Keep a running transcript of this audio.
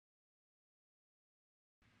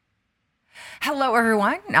Hello,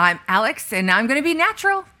 everyone. I'm Alex, and I'm going to be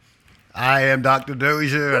natural. I am Dr.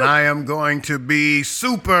 Dozier, and I am going to be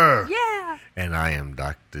super. Yeah. And I am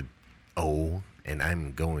Dr. O, and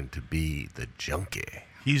I'm going to be the junkie.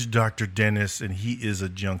 He's Dr. Dennis, and he is a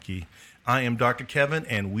junkie. I am Dr. Kevin,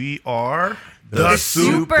 and we are The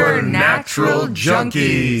Supernatural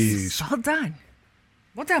Junkies. Well done.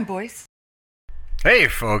 Well done, boys. Hey,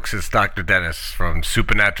 folks, it's Dr. Dennis from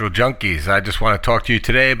Supernatural Junkies. I just want to talk to you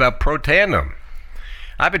today about Protandim.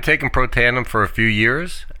 I've been taking Protandim for a few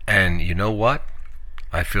years, and you know what?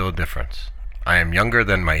 I feel a difference. I am younger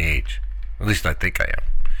than my age. At least I think I am.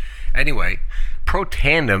 Anyway,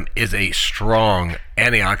 Protandim is a strong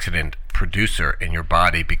antioxidant producer in your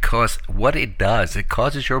body because what it does, it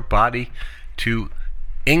causes your body to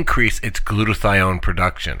increase its glutathione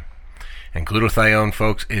production. And glutathione,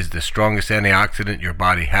 folks, is the strongest antioxidant your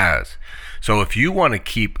body has. So if you want to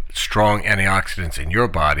keep strong antioxidants in your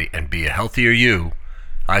body and be a healthier you,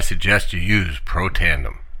 I suggest you use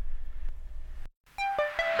Protandim.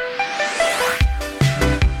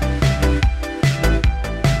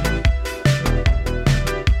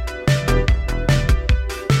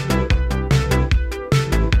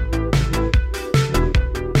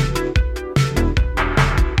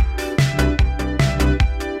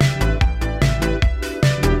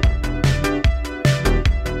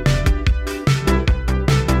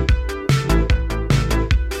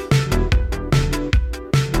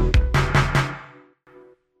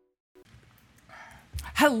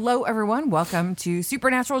 Hello, everyone. Welcome to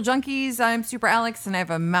Supernatural Junkies. I'm Super Alex, and I have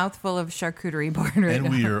a mouthful of charcuterie board right now. and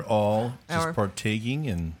we are all just partaking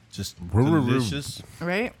and just delicious.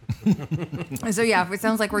 Right? So, yeah, if it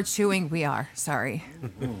sounds like we're chewing, we are. Sorry.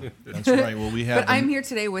 That's right. Well, we have. But I'm here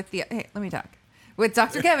today with hey, let me talk. With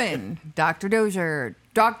Dr. Kevin, Dr. Dozier,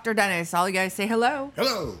 Dr. Dennis. All you guys say hello.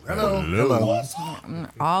 Hello. Hello. Hello.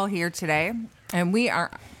 All here today. And we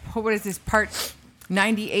are, what is this, part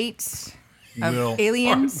 98 of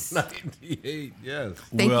Aliens? 98, yes.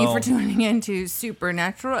 Thank you for tuning in to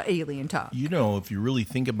Supernatural Alien Talk. You know, if you really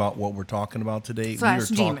think about what we're talking about today, we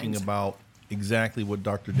Slash are talking demons. about exactly what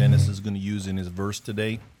Dr. Dennis is going to use in his verse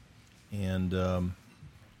today. And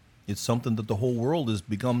it's something that the whole world has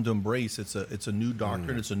become to embrace. It's a new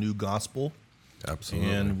doctrine. It's a new gospel.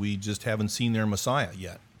 Absolutely. And we just haven't seen their Messiah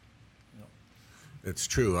yet. It's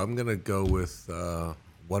true. I'm going to go with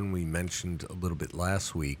one we mentioned a little bit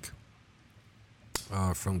last week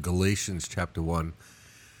from Galatians chapter 1.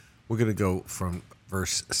 We're going to go from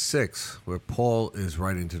verse 6, where Paul is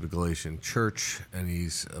writing to the Galatian church, and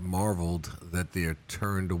he's marveled that they are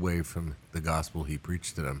turned away from the gospel he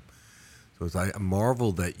preached to them. So it's, I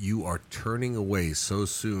marvel that you are turning away so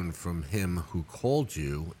soon from him who called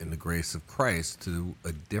you in the grace of Christ to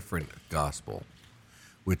a different gospel,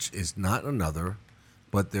 which is not another,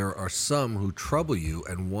 but there are some who trouble you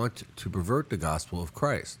and want to pervert the gospel of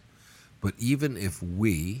Christ. But even if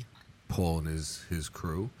we, Paul and his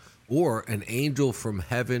crew, or an angel from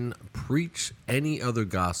heaven preach any other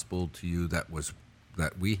gospel to you that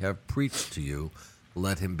we have preached to you,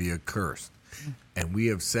 let him be accursed. And we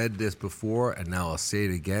have said this before, and now I'll say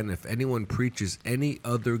it again. If anyone preaches any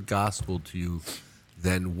other gospel to you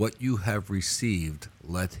than what you have received,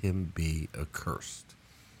 let him be accursed.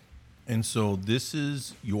 And so this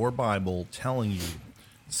is your Bible telling you,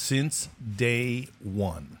 since day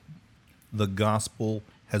one, the gospel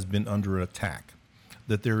has been under attack,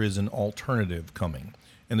 that there is an alternative coming.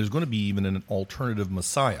 And there's going to be even an alternative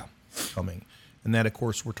Messiah coming. And that, of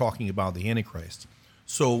course, we're talking about the Antichrist.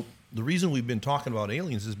 So the reason we've been talking about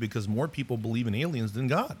aliens is because more people believe in aliens than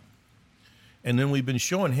God. And then we've been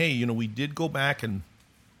showing, hey, you know, we did go back and,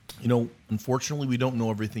 you know, unfortunately, we don't know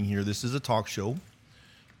everything here. This is a talk show.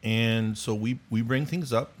 And so we bring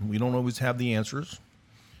things up. We don't always have the answers.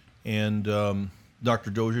 And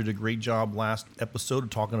Dr. Dozier did a great job last episode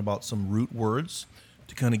of talking about some root words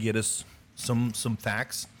to kind of get us some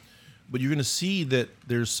facts. But you're going to see that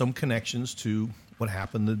there's some connections to what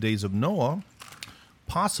happened in the days of Noah,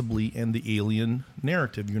 possibly, and the alien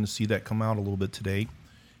narrative. You're going to see that come out a little bit today.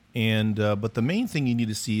 And but the main thing you need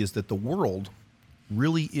to see is that the world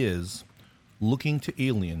really is looking to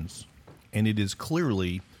aliens, and it is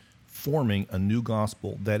clearly forming a new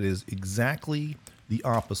gospel that is exactly the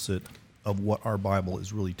opposite of what our Bible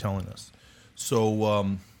is really telling us.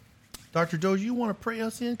 So, Dr. Dozier, you want to pray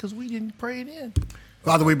us in? Because we didn't pray it in.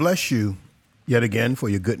 Father, we bless you yet again for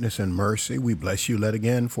your goodness and mercy. We bless you yet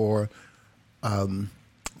again for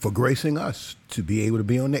gracing us to be able to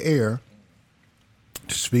be on the air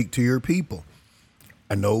to speak to your people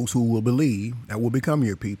and those who will believe that will become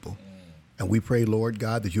your people. And we pray, Lord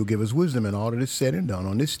God, that you'll give us wisdom in all that is said and done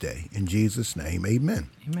on this day. In Jesus' name, amen.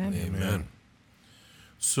 Amen. Amen.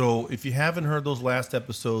 So if you haven't heard those last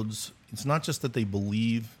episodes, it's not just that they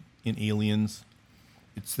believe in aliens,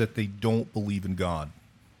 it's that they don't believe in God.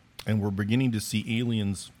 And we're beginning to see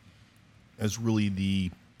aliens as really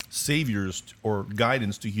the saviors or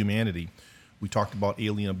guidance to humanity. We talked about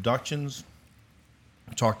alien abductions.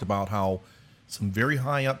 We talked about how some very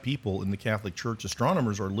high up people in the Catholic Church,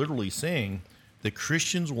 astronomers, are literally saying that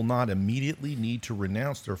Christians will not immediately need to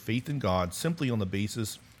renounce their faith in God simply on the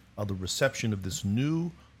basis of the reception of this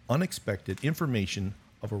new, unexpected information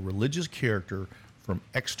of a religious character from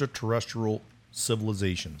extraterrestrial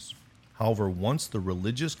civilizations. However, once the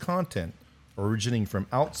religious content originating from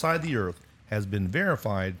outside the earth has been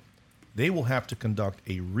verified, they will have to conduct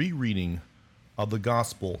a rereading of the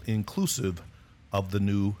gospel inclusive of the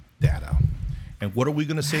new data. And what are we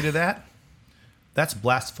going to say to that? That's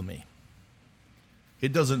blasphemy.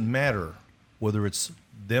 It doesn't matter whether it's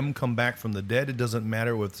them come back from the dead. It doesn't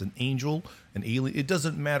matter whether it's an angel, an alien. It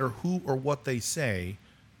doesn't matter who or what they say.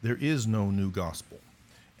 There is no new gospel.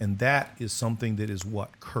 And that is something that is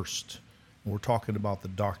what? Cursed. And we're talking about the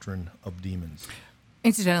doctrine of demons.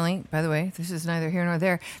 Incidentally, by the way, this is neither here nor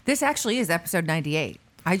there. This actually is episode 98.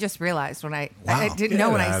 I just realized when I didn't know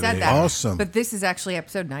when I said that. Awesome. But this is actually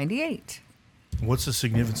episode 98. What's the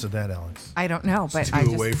significance of that, Alex? I don't know, but It's I two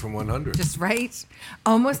just away from 100. just right,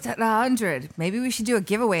 almost at 100. Maybe we should do a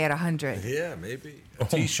giveaway at 100. Yeah, maybe a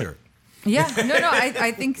T-shirt. Yeah, no,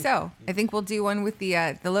 I think so. I think we'll do one with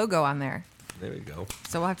the logo on there. There we go.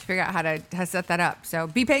 So we'll have to figure out how to set that up. So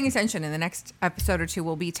be paying attention. In the next episode or two,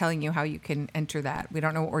 we'll be telling you how you can enter that. We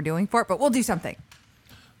don't know what we're doing for it, but we'll do something.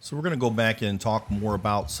 So we're going to go back and talk more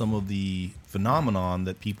about some of the phenomenon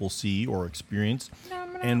that people see or experience,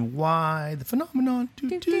 and why the phenomenon.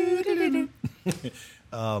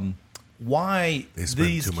 Why They spend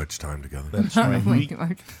these? too much time together. That's right. Way too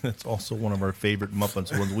much. That's also one of our favorite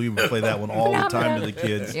Muppets ones. We would play that one all the time to the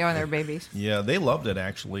kids. Yeah, when they're babies. Yeah, they loved it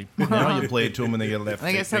actually. Now you play it to them and they get left.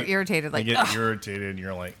 They get so irritated, like, they get ugh. irritated, and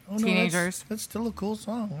you're like, oh, no, Teenagers. That's still a cool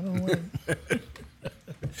song. I don't want it.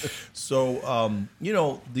 So,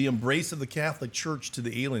 the embrace of the Catholic Church to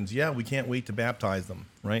the aliens. Yeah, we can't wait to baptize them,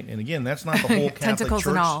 right? And again, that's not the whole Catholic Tentacles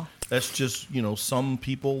Church. and all. That's just some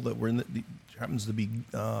people that were in the happens to be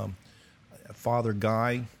Father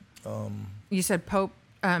Guy. You said Pope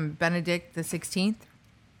Benedict the 16th?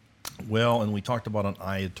 Well, and we talked about an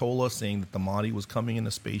Ayatollah saying that the Mahdi was coming in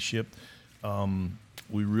a spaceship.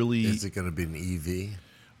 We really Is it going to be an EV?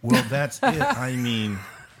 well, that's it. I mean,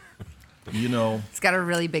 It's got a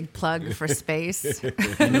really big plug for space.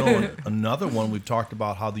 another one we've talked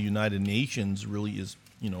about how the United Nations really is,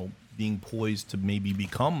 being poised to maybe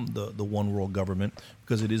become the one world government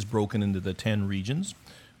because it is broken into the 10 regions.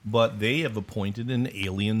 But they have appointed an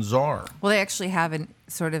alien czar. Well, they actually have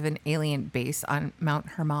sort of an alien base on Mount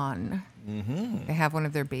Hermon. Mm-hmm. They have one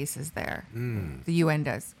of their bases there. Mm. The UN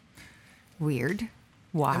does. Weird.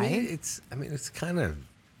 Why? I mean, it's kind of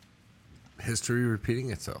history repeating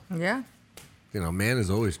itself. Yeah. Man has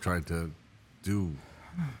always tried to do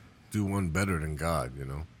one better than God.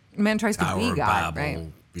 Man tries to Tower be of God, Babel,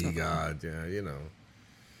 right? be God. Yeah,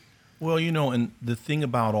 Well, and the thing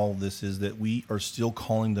about all this is that we are still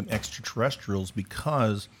calling them extraterrestrials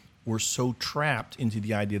because we're so trapped into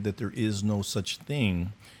the idea that there is no such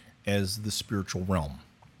thing as the spiritual realm.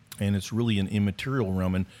 And it's really an immaterial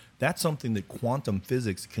realm. And that's something that quantum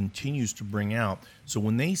physics continues to bring out. So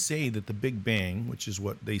when they say that the Big Bang, which is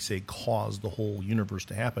what they say caused the whole universe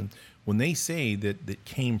to happen, when they say that it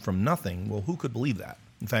came from nothing, well, who could believe that?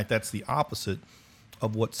 In fact, that's the opposite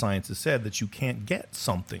of what science has said, that you can't get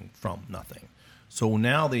something from nothing. So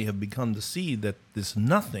now they have begun to see that this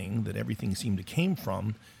nothing that everything seemed to came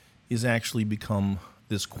from is actually become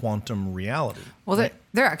this quantum reality. Well,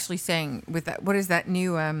 they're actually saying with that, what is that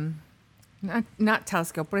new, not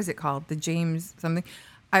telescope, what is it called? The James something?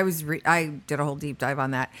 I did a whole deep dive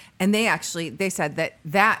on that. And they said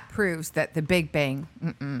that proves that the Big Bang,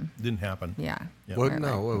 Didn't happen. yeah. What?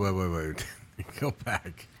 No, wait. Go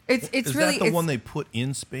back. It's Is really that the one they put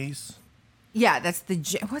in space? Yeah, that's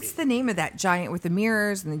what's the name of that giant with the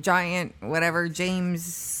mirrors and the giant whatever James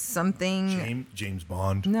something? James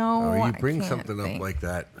Bond. No, Oh, you I bring can't something think. up like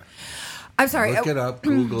that. I'm sorry. Look it up.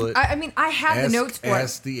 Google it. I mean, I have the notes for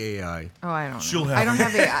Ask the AI. it. Oh, I don't know. She'll have I don't it.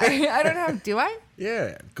 have AI. I don't have. Do I?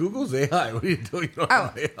 Yeah, Google's AI. What are you doing? You don't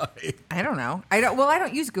have AI. I don't know. I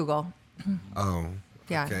don't use Google. Oh.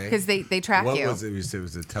 Yeah, Okay. because they track What you. was it? You said it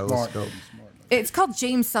was a telescope. It's called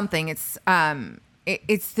James something. It's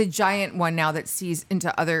it's the giant one now that sees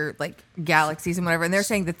into other like galaxies and whatever. And they're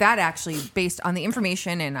saying that actually, based on the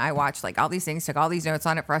information, and I watched like all these things, took all these notes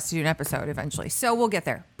on it for us to do an episode eventually. So we'll get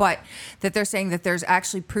there. But that they're saying that there's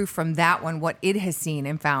actually proof from that one, what it has seen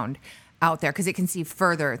and found out there, because it can see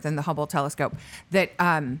further than the Hubble telescope, that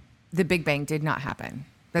the Big Bang did not happen.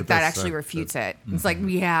 That actually refutes it. It's like,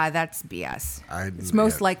 yeah, that's BS. It's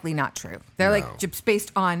most likely not true. They're like just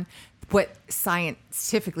based on what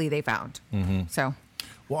scientifically they found. So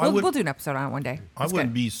we'll do an episode on it one day. I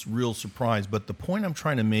wouldn't be real surprised, but the point I'm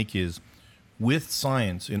trying to make is with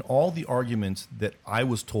science and all the arguments that I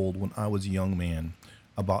was told when I was a young man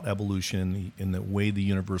about evolution and the way the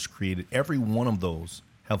universe created, every one of those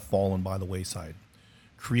have fallen by the wayside.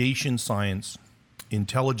 Creation science,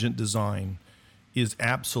 intelligent design is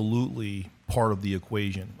absolutely part of the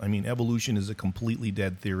equation. I mean, evolution is a completely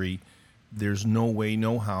dead theory. There's no way,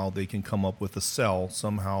 no how they can come up with a cell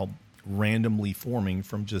somehow randomly forming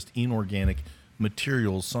from just inorganic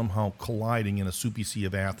materials somehow colliding in a soupy sea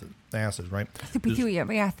of acid, right? Soupy sea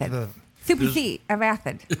of acid. Soupy sea of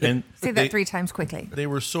acid. And say that 3 times quickly. They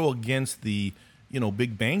were so against the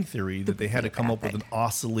Big Bang theory that they had to come up with an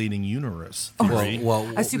oscillating universe theory.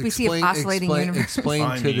 A soupy sea of oscillating universe.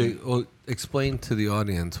 Explain to the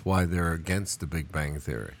audience why they're against the Big Bang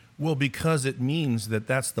theory. Well, because it means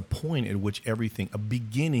that's the point at which everything, a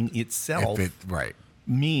beginning itself,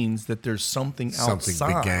 means that there's something outside.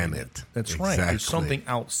 Something began it. That's right. There's something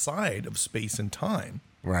outside of space and time.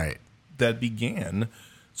 Right. That began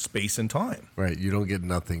space and time. Right. You don't get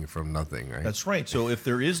nothing from nothing, right? That's right. So if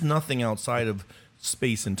there is nothing outside of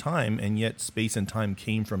space and time, and yet space and time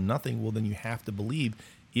came from nothing, well, then you have to believe,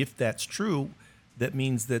 if that's true, that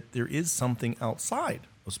means that there is something outside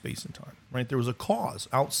of space and time, right? There was a cause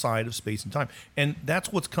outside of space and time. And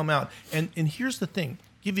that's what's come out. And here's the thing.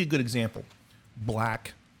 Give you a good example.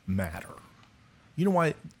 Black matter. You know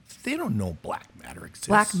why? They don't know black matter exists.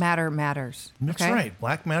 Black matter matters. That's right.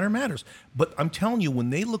 Black matter matters. But I'm telling you,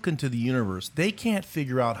 when they look into the universe, they can't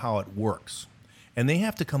figure out how it works. And they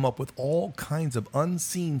have to come up with all kinds of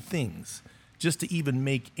unseen things just to even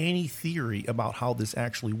make any theory about how this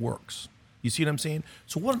actually works. You see what I'm saying?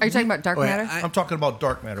 So what are you talking about? Dark matter? I'm talking about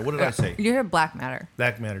dark matter. What did I say? You heard black matter.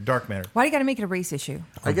 Black matter, dark matter. Why do you got to make it a race issue?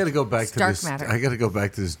 I got to go back to dark this. Matter. I got to go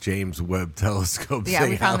back to this James Webb Telescope. Yeah,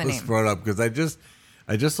 we found the name. Brought up because I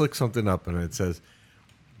just looked something up and it says,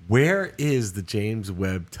 where is the James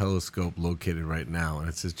Webb Telescope located right now? And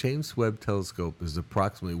it says James Webb Telescope is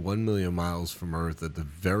approximately 1 million miles from Earth at this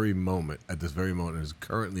very moment, and is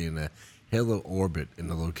currently in a halo orbit in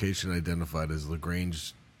the location identified as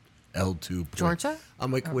Lagrange L2 point. Georgia?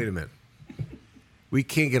 I'm like, wait a minute. We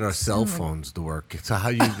can't get our cell phones to work. So how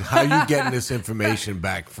you getting this information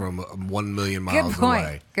back from 1 million miles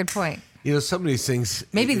away? Good point. You know, some of these things.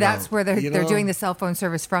 Maybe that's where they're doing the cell phone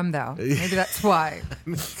service from, though. Maybe that's why.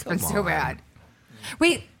 It's been so bad.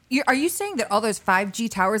 Wait, are you saying that all those 5G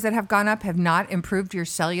towers that have gone up have not improved your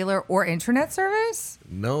cellular or internet service?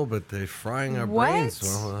 No, but they're frying our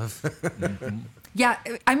brains. Yeah,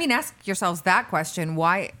 I mean, ask yourselves that question.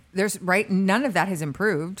 Why? None of that has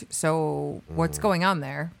improved. So what's going on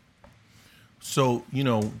there? So,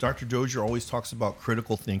 Dr. Dozier always talks about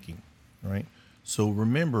critical thinking, right? So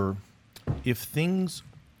remember, if things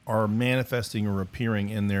are manifesting or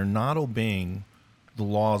appearing and they're not obeying the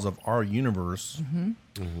laws of our universe,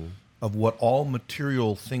 of what all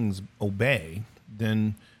material things obey,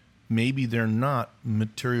 then maybe they're not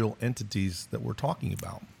material entities that we're talking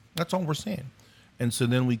about. That's all we're saying. And so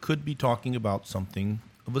then we could be talking about something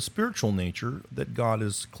of a spiritual nature that God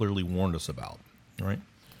has clearly warned us about, right?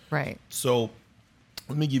 Right. So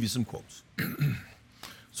let me give you some quotes.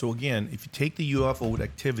 So again, if you take the UFO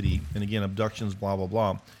activity, and again, abductions, blah, blah,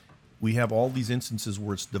 blah, we have all these instances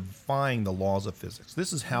where it's defying the laws of physics.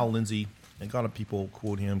 This is Hal Lindsey, and a lot of people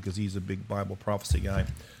quote him because he's a big Bible prophecy guy.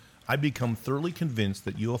 I become thoroughly convinced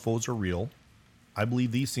that UFOs are real. I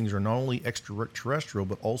believe these things are not only extraterrestrial,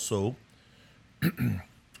 but also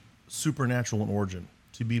supernatural in origin.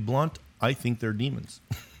 To be blunt, I think they're demons.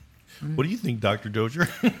 What do you think, Dr. Dozier?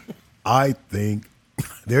 I think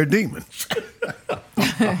they're demons.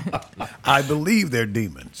 I believe they're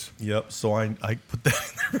demons. Yep. So I put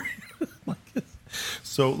that in there.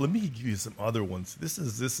 So let me give you some other ones. This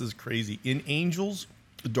is crazy. In Angels,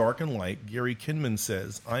 Dark and Light, Gary Kinman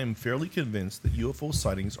says, I am fairly convinced that UFO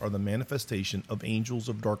sightings are the manifestation of angels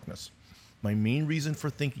of darkness. My main reason for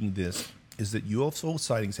thinking this is that UFO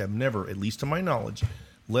sightings have never, at least to my knowledge,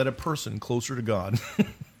 led a person closer to God.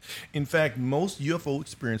 In fact, most UFO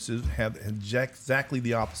experiences have exactly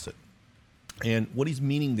the opposite. And what he's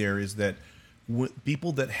meaning there is that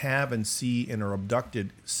people that have and see and are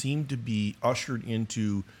abducted seem to be ushered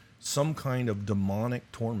into some kind of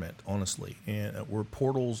demonic torment, honestly, and where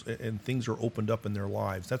portals and things are opened up in their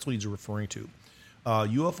lives. That's what he's referring to.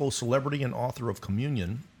 UFO celebrity and author of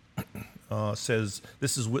Communion says,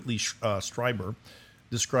 this is Whitley Strieber,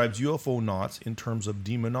 describes UFO knots in terms of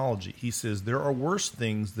demonology. He says, there are worse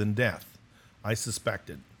things than death, I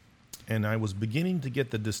suspected. And I was beginning to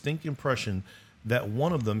get the distinct impression that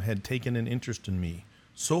one of them had taken an interest in me.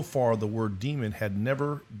 So far, the word demon had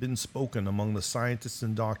never been spoken among the scientists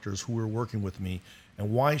and doctors who were working with me.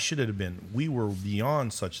 And why should it have been? We were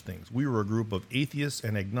beyond such things. We were a group of atheists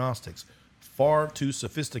and agnostics, far too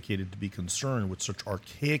sophisticated to be concerned with such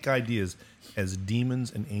archaic ideas as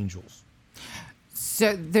demons and angels.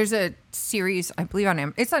 So there's a series, I believe,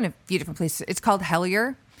 it's on a few different places. It's called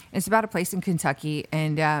Hellier. It's about a place in Kentucky.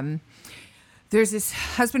 And there's this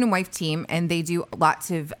husband and wife team, and they do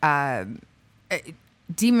lots of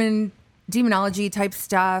demonology type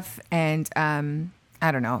stuff. And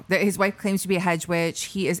I don't know. His wife claims to be a hedge witch.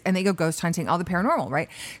 He is, and they go ghost hunting, all the paranormal, right?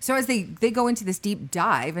 So as they go into this deep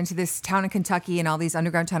dive into this town in Kentucky and all these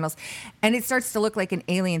underground tunnels, and it starts to look like an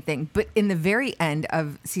alien thing. But in the very end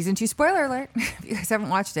of season 2, spoiler alert, if you guys haven't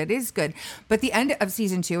watched it, it is good. But the end of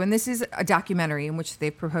season 2, and this is a documentary in which they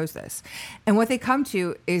propose this, and what they come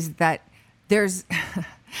to is that there's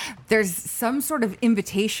some sort of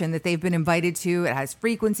invitation that they've been invited to. It has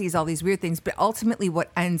frequencies, all these weird things, but ultimately what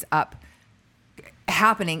ends up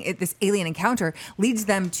happening at this alien encounter leads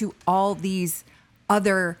them to all these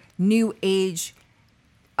other new age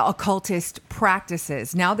occultist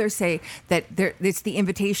practices. Now they say that it's the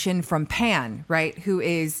invitation from Pan, right? Who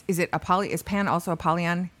is Pan also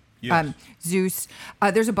Apollyon? Yes. Zeus.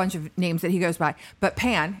 There's a bunch of names that he goes by, but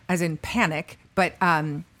Pan, as in panic, but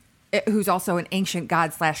who's also an ancient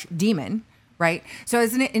god / demon. Right. So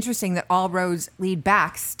isn't it interesting that all roads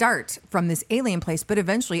start from this alien place, but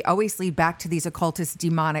eventually always lead back to these occultist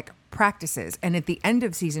demonic practices? And at the end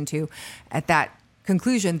of season 2, at that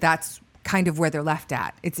conclusion, that's kind of where they're left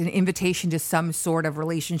at. It's an invitation to some sort of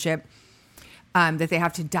relationship that they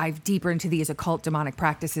have to dive deeper into these occult demonic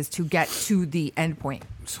practices to get to the end point.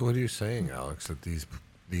 So what are you saying, Alex, that these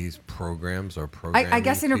programs are programming I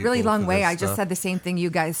guess in a really people long for way, this I just stuff? said the same thing you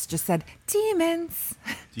guys just said. Demons.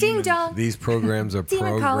 Ding dong. These programs are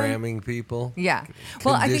Demon programming people? Yeah.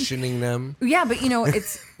 Conditioning them? Yeah, but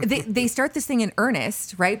it's they start this thing in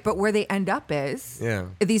earnest, right? But where they end up is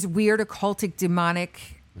these weird occultic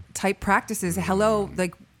demonic type practices. Hello,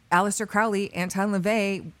 like Aleister Crowley, Anton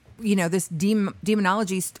LaVey, this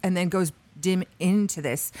demonology, and then goes dim into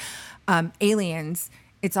this aliens.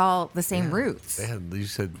 It's all the same roots. They had. You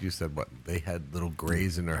said what? They had little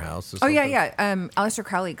grays in their house. Or Oh something? yeah. Aleister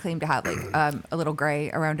Crowley claimed to have like a little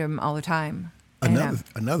gray around him all the time.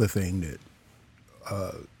 Another thing that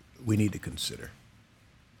we need to consider: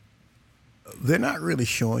 they're not really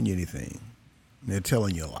showing you anything; they're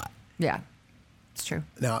telling you a lot. Yeah, it's true.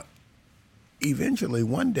 Now, eventually,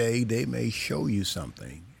 one day, they may show you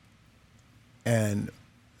something, and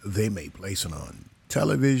they may place it on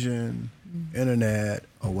television, internet,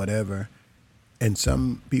 or whatever, and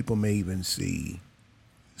some people may even see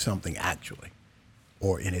something actually,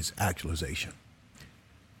 or in its actualization.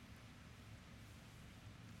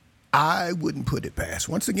 I wouldn't put it past.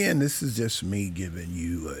 Once again, this is just me giving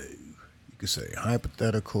you you could say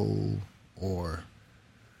hypothetical or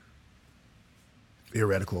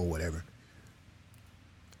theoretical or whatever.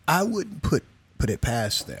 I wouldn't put it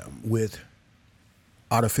past them with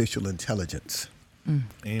artificial intelligence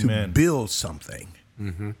to build something.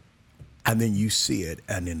 Mm-hmm. And then you see it,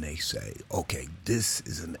 and then they say, okay, this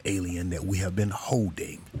is an alien that we have been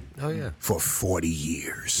holding for 40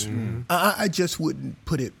 years. Mm-hmm. I just wouldn't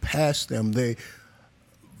put it past them. They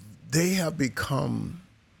have become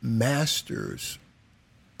masters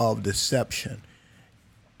of deception.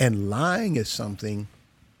 And lying is something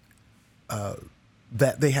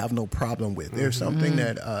that they have no problem with. There's something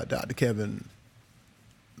that Dr. Kevin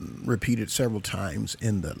repeated several times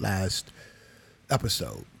in the last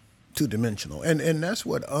episode. Two-dimensional, and that's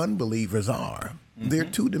what unbelievers are. Mm-hmm. They're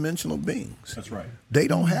two-dimensional beings. That's right. They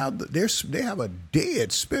don't have they have a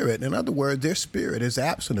dead spirit. In other words, their spirit is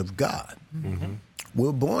absent of God. Mm-hmm.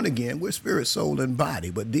 We're born again. We're spirit, soul, and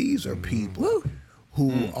body. But these are people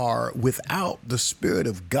who are without the spirit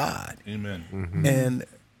of God. Amen. Mm-hmm. And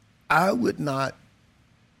I would not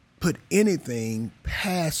put anything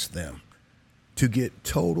past them to get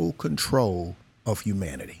total control of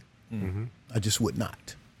humanity. Mm-hmm. I just would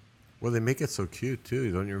not. Well, they make it so cute,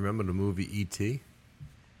 too. Don't you remember the movie E.T.?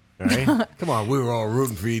 Right? Come on, we were all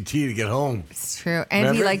rooting for ET to get home. It's true. And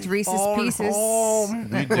Remember? he liked Reese's On Pieces. home.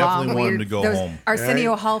 We definitely want him to go those home.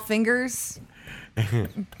 Arsenio Hall fingers. He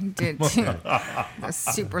did. That was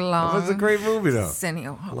super long. That was a great movie, though.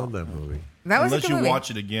 Arsenio I Hall. love that movie. That was Unless a good you movie.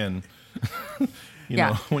 watch it again, you Yeah.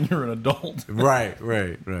 know, when you're an adult. Right.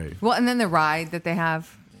 Well, and then the ride that they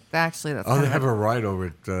have. Actually, that's Oh, kind they of have a ride over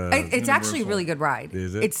at. It's actually a really good ride.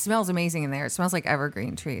 Is it? It smells amazing in there. It smells like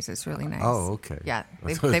evergreen trees. It's really nice. Oh, okay. Yeah,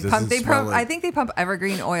 I thought it doesn't smell pump. like- I think they pump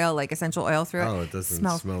evergreen oil, like essential oil, through it. Oh, it doesn't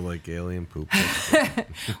Smells- smell like alien poop.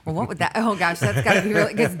 Well, what would that? Oh gosh, that's got to be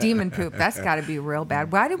really. Because demon poop. That's got to be real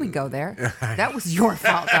bad. Why did we go there? That was your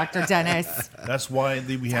fault, Dr. Dennis. That's why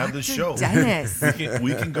we have this show. Dennis.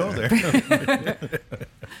 We can go there.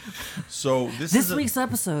 So This week's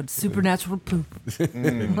episode, supernatural poop.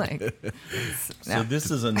 Like, So this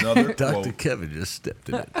is another Dr. quote. Kevin just stepped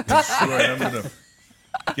in it. That's right. I'm gonna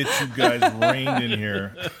get you guys reined in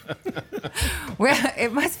here.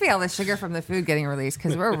 it must be all the sugar from the food getting released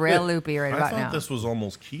because we're real loopy right I about thought now. this was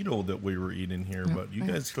almost keto that we were eating here, but you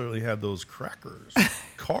guys clearly had those crackers,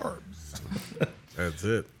 carbs. That's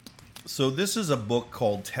it. So this is a book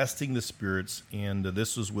called Testing the Spirits, and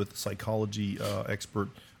this was with psychology expert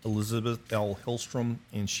Elizabeth L. Hillstrom,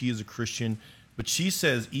 and she is a Christian. But she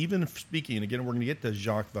says, even speaking, and again, we're going to get to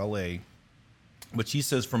Jacques Vallée, but she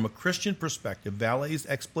says, from a Christian perspective, Vallée's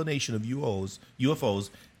explanation of UFOs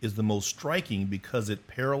is the most striking because it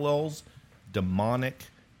parallels demonic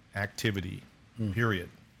activity, period.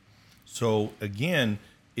 So again,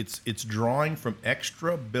 it's drawing from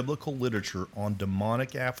extra biblical literature on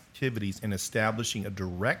demonic activities and establishing a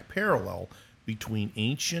direct parallel between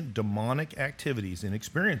ancient demonic activities and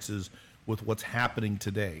experiences with what's happening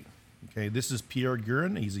today. Okay, this is Pierre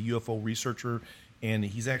Guérin. He's a UFO researcher, and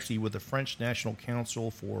he's actually with the French National Council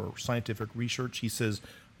for Scientific Research. He says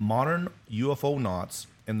modern UFO nauts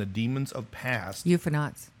and the demons of past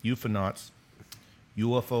Euphonauts. UFO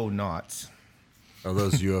nauts. Are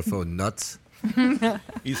those UFO nuts?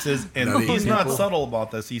 He says, and Nutty he's not people. subtle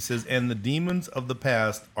about this. He says, and the demons of the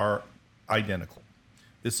past are identical.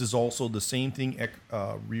 This is also the same thing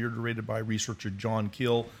reiterated by researcher John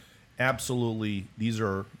Keel. Absolutely, these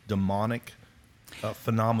are demonic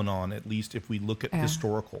phenomenon, at least if we look at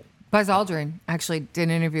historical. Buzz Aldrin actually did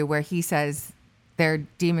an interview where he says they're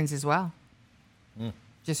demons as well.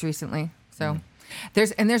 Just recently. So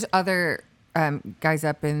there's other guys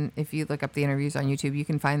up in, if you look up the interviews on YouTube, you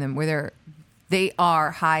can find them where they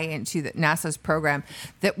are high into the NASA's program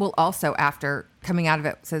that will also, after coming out of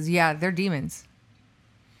it, says, yeah, they're demons.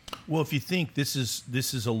 Well, if you think this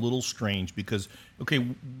is a little strange because, okay,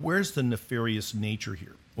 where's the nefarious nature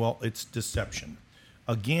here? Well, it's deception.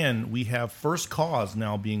 Again, we have first cause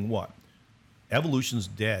now being what? Evolution's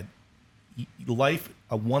dead. Life,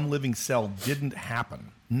 one living cell didn't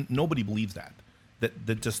happen. Nobody believes that.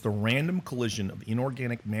 That just the random collision of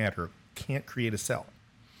inorganic matter can't create a cell.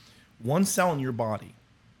 One cell in your body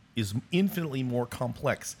is infinitely more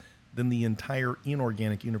complex than the entire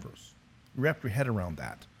inorganic universe. Wrap your head around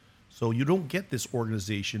that. So you don't get this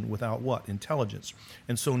organization without what? Intelligence.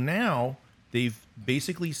 And so now they've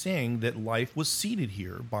basically saying that life was seeded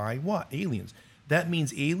here by what? Aliens. That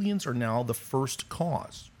means aliens are now the first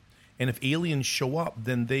cause. And if aliens show up,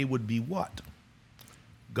 then they would be what?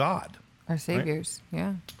 God. Our saviors,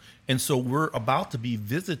 yeah. And so we're about to be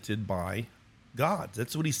visited by God.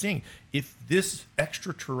 That's what he's saying. If this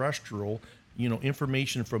extraterrestrial,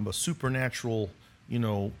 information from a supernatural,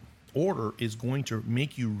 order is going to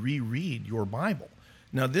make you reread your Bible.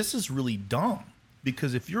 Now, this is really dumb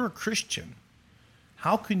because if you're a Christian,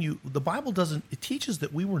 how can you? The Bible it teaches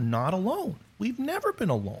that we were not alone. We've never been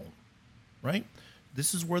alone, right?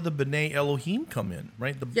 This is where the B'nai Elohim come in,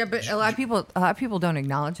 right? But a lot of people don't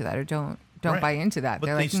acknowledge that or don't right. buy into that. But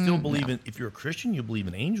They're they like, still believe no. in. If you're a Christian, you believe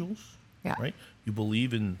in angels, Yeah. right? You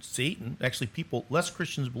believe in Satan. Actually, less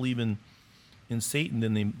Christians believe in Satan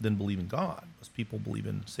than believe in God. Less people believe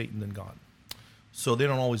in Satan than God. So they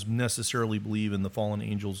don't always necessarily believe in the fallen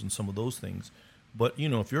angels and some of those things. But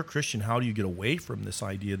if you're a Christian, how do you get away from this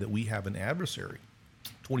idea that we have an adversary,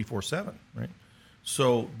 24/7, right?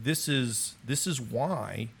 So this is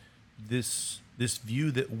why this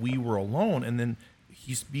view that we were alone, and then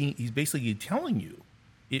he's basically telling you,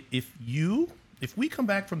 if we come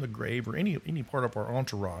back from the grave or any part of our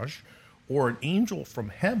entourage, or an angel from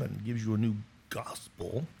heaven gives you a new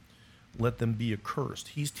gospel, let them be accursed.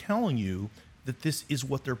 He's telling you that this is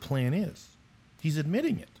what their plan is. He's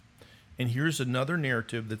admitting it. And here's another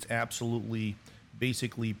narrative that's absolutely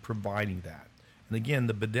basically providing that. And again,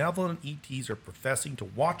 the benevolent ETs are professing to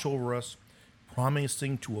watch over us,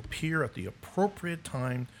 promising to appear at the appropriate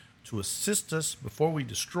time to assist us before we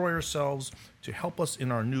destroy ourselves, to help us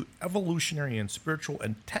in our new evolutionary and spiritual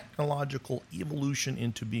and technological evolution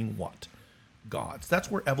into being what? Gods.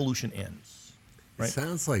 That's where evolution ends. Right?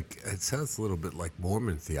 It sounds a little bit like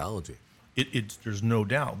Mormon theology. There's no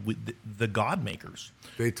doubt. With the God makers.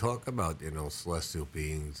 They talk about, celestial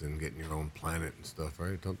beings and getting your own planet and stuff,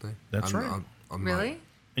 right? Don't they? That's right. Really?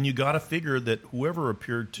 And you got to figure that whoever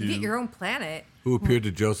appeared to You get your own planet. Who appeared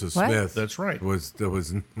to Joseph What? Smith? That's right.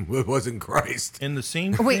 Wasn't Christ. in the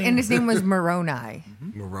same Oh, wait, thing, and his name was Moroni.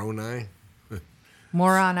 Moroni.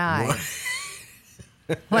 Moroni.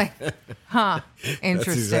 Like, interesting. That's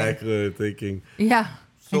exactly what I'm thinking. Yeah,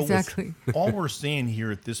 So exactly. all we're saying here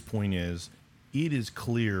at this point is it is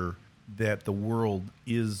clear that the world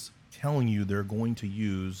is telling you they're going to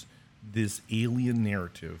use this alien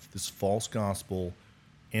narrative, this false gospel,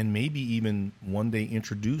 and maybe even one day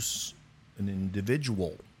introduce an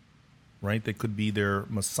individual, right? That could be their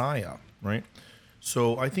Messiah, right?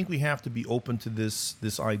 So I think we have to be open to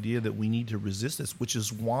this idea that we need to resist this, which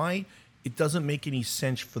is why it doesn't make any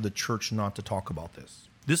sense for the church not to talk about this.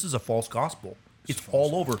 This is a false gospel. It's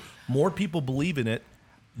all over. More people believe in it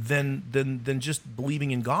than just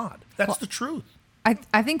believing in God. That's the truth. I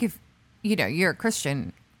think if you're a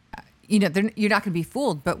Christian, you're not going to be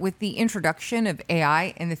fooled. But with the introduction of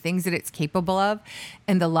AI and the things that it's capable of,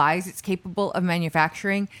 and the lies it's capable of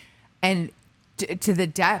manufacturing, and to the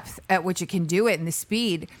depth at which it can do it and the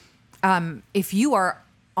speed, if you are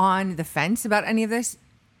on the fence about any of this,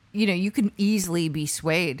 you can easily be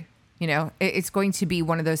swayed. It's going to be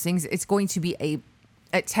one of those things. It's going to be a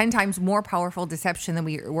 10 times more powerful deception than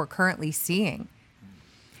we're currently seeing.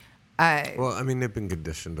 Well, I mean, they've been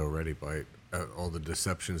conditioned already by all the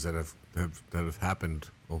deceptions that have happened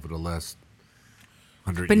over the last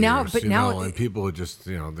 100 years. And people are just,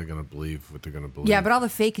 they're going to believe what they're going to believe. Yeah, but all the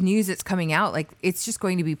fake news that's coming out, like, it's just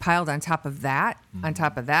going to be piled on top of that, on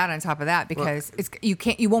top of that, on top of that, because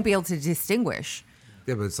you won't be able to distinguish.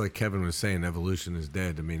 Yeah, but it's like Kevin was saying, evolution is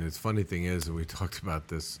dead. I mean, the funny thing is, and we talked about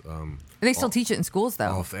this. They still teach it in schools, though.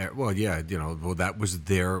 Off air. Well, yeah, that was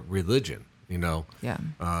their religion. Yeah.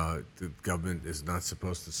 The government is not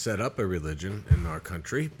supposed to set up a religion in our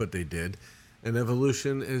country, but they did, and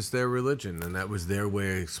evolution is their religion, and that was their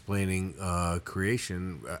way of explaining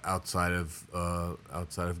creation outside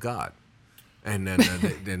of God. And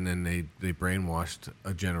then they brainwashed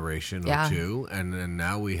a generation or two, and then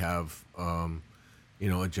now we have a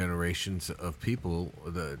generation of people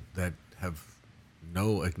that have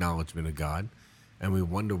no acknowledgement of God, and we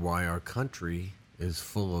wonder why our country is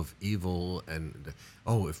full of evil. And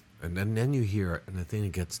then you hear, and the thing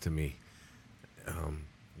that gets to me,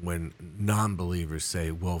 when non-believers say,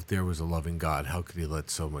 "Well, if there was a loving God, how could He let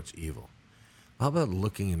so much evil?" How about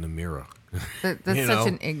looking in the mirror? That's such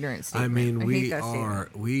an ignorant statement. I mean, we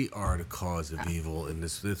are the cause of evil in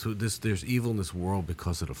this. There's evil in this world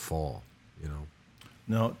because of the fall.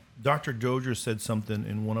 Now, Dr. Dozier said something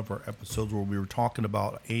in one of our episodes where we were talking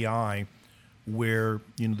about AI, where,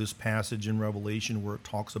 this passage in Revelation where it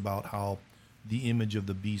talks about how the image of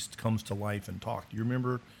the beast comes to life and talk. Do you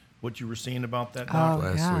remember what you were saying about that, Doctor?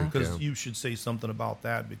 Last week, because you should say something about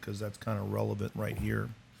that, because that's kind of relevant right here.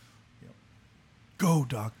 Go,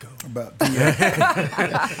 Doc, go. About I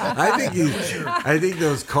think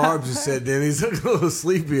those carbs are set in. He's a little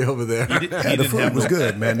sleepy over there. the food was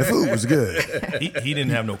good, man. The food was good. He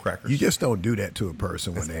didn't have no crackers. You just don't do that to a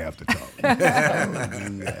person when they have to talk. Don't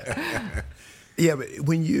do that. Yeah, but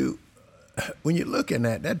when you're looking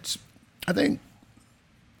at that's, I think.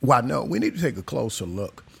 Well, no, we need to take a closer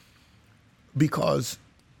look, because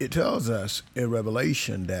it tells us in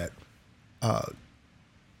Revelation that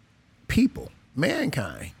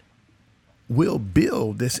mankind will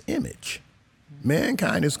build this image.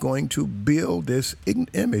 Mankind is going to build this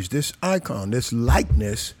image, this icon, this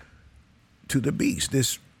likeness to the beast,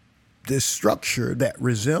 this structure that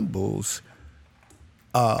resembles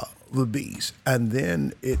the beast, and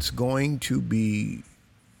then it's going to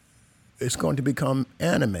become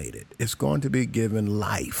animated. It's going to be given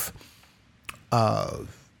life.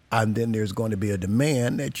 And then there's going to be a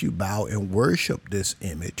demand that you bow and worship this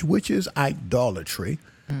image, which is idolatry.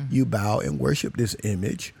 Mm-hmm. You bow and worship this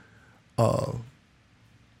image, or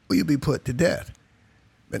you'll be put to death.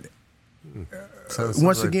 But,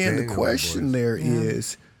 once again, the question there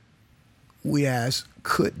is, we ask,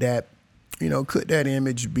 could that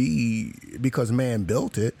image be, because man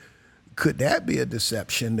built it, could that be a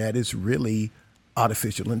deception that is really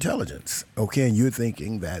artificial intelligence? Okay, and you're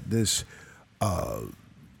thinking that this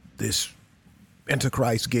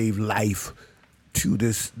Antichrist gave life to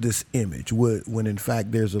this image, when in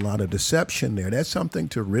fact there's a lot of deception there. That's something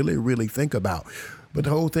to really, really think about. But the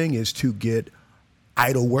whole thing is to get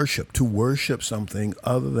idol worship, to worship something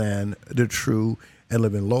other than the true and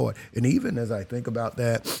living Lord. And even as I think about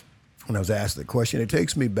that, when I was asked the question, it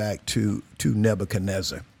takes me back to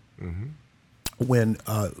Nebuchadnezzar, when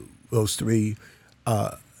those three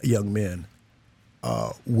young men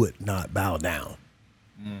would not bow down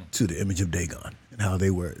to the image of Dagon and how they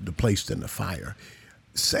were placed in the fire.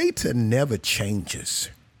 Satan never changes.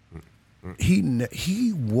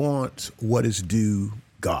 He wants what is due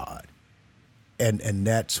God, and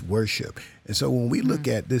that's worship. And so when we look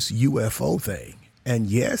at this UFO thing, and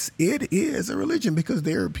yes, it is a religion, because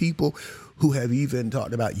there are people who have even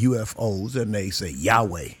talked about UFOs and they say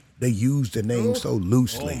Yahweh. They use the name so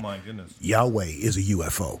loosely. Oh my goodness! Yahweh is a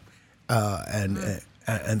UFO,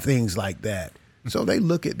 and things like that. So they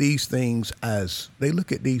look at these things as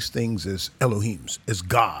Elohims, as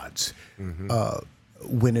gods,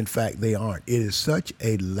 when in fact they aren't. It is such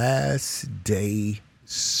a last day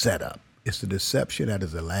setup. It's a deception that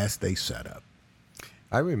is a last day setup.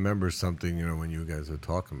 I remember something, when you guys were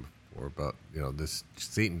talking before about, this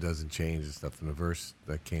Satan doesn't change and stuff. And the verse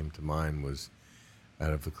that came to mind was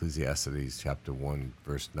out of Ecclesiastes chapter 1,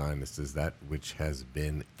 verse 9. It says, that which has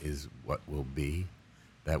been is what will be.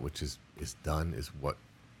 That which is done is what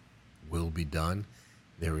will be done.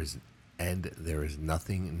 There is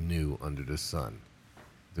nothing new under the sun.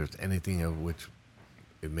 If there's anything of which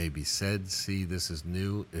it may be said, see, this is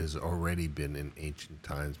new, it has already been in ancient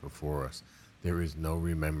times before us. There is no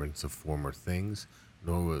remembrance of former things,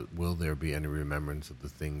 nor will there be any remembrance of the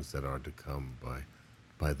things that are to come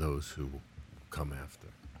by those who come after.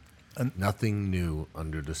 And nothing new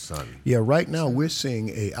under the sun. Yeah, right now we're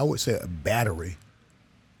seeing I would say a battery,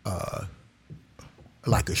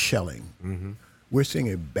 like a shelling. Mm-hmm. We're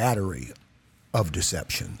seeing a battery of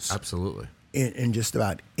deceptions. Absolutely. In just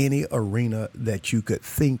about any arena that you could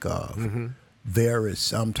think of, there is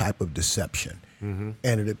some type of deception. And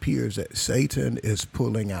it appears that Satan is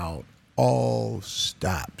pulling out all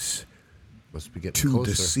stops to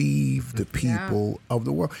deceive the people of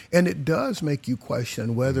the world. And it does make you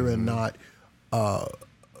question whether or not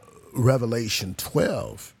Revelation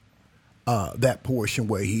 12, that portion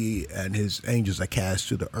where he and his angels are cast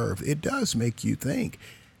to the earth, it does make you think,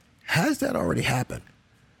 has that already happened?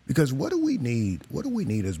 Because what do we need? What do we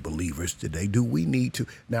need as believers today? Do we need to?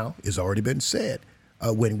 Now, it's already been said,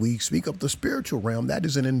 when we speak of the spiritual realm, that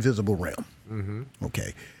is an invisible realm.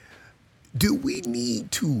 Okay. Do we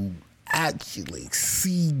need to actually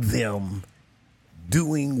see them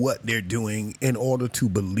doing what they're doing in order to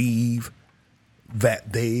believe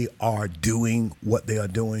that they are doing what they are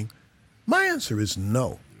doing? My answer is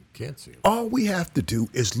no. Can't see them. All we have to do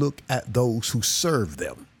is look at those who serve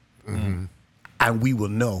them, and we will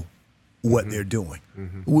know what they're doing.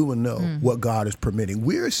 We will know what God is permitting.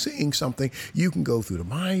 We're seeing something. You can go through the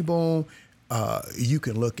Bible. You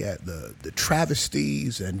can look at the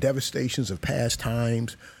travesties and devastations of past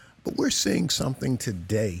times. But we're seeing something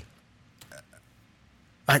today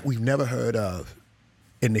like we've never heard of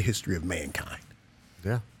in the history of mankind.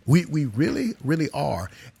 Yeah. We really, really are.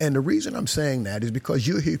 And the reason I'm saying that is because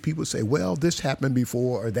you'll hear people say, well, this happened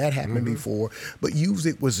before or that happened before, but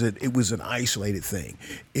usually it was an isolated thing.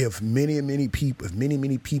 If many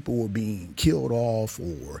people were being killed off,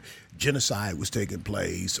 or genocide was taking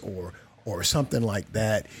place, or something like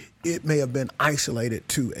that, it may have been isolated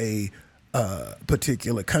to a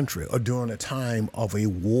particular country or during a time of a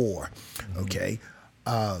war. Okay.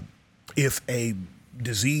 If a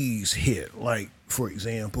disease hit, like, for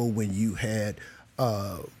example, when you had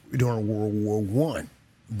during World War I,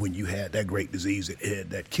 when you had that great disease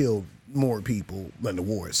that killed more people than the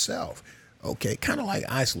war itself. Okay, kind of like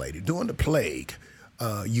isolated. During the plague,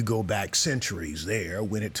 you go back centuries there,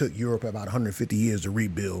 when it took Europe about 150 years to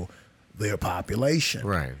rebuild their population.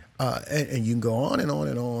 Right. And you can go on and on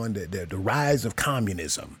and on, the rise of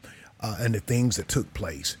communism and the things that took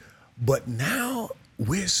place. But now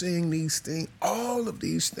we're seeing these things, all of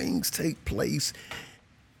these things take place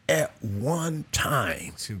at one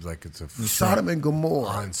time. Seems like it's a Sodom and Gomorrah,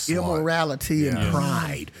 onslaught. Immorality and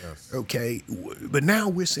pride. Yes. Okay, but now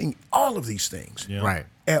we're seeing all of these things Right.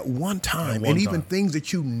 at one time, and even things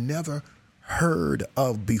that you never heard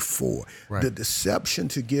of before. Right. The deception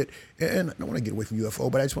to get, and I don't want to get away from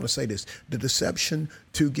UFO, but I just want to say this, the deception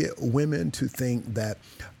to get women to think that,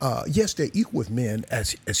 yes, they're equal with men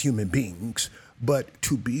as human beings, but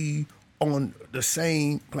to be on the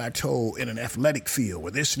same plateau in an athletic field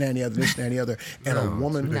with this and that and the other, this and that and the other, and a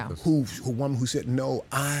woman who said, no,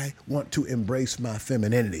 I want to embrace my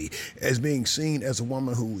femininity, as being seen as a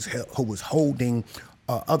woman who was holding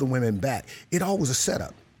other women back. It all was a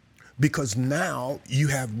setup. because now you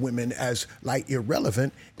have women as like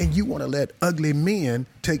irrelevant, and you want to let ugly men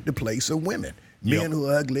take the place of women. Men who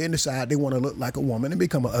are ugly and decide they want to look like a woman and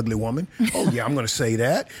become an ugly woman. Oh yeah, I'm going to say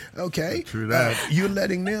that. Okay, true that. You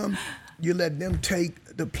let them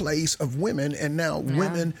take the place of women, and now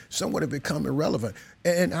women somewhat have become irrelevant.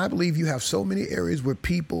 And I believe you have so many areas where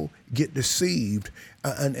people get deceived,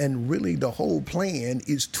 and really the whole plan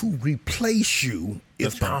is to replace you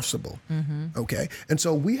if possible. Okay, and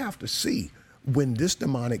so we have to see when this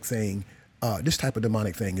demonic thing, this type of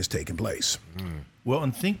demonic thing is taking place. Well,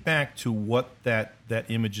 and think back to what that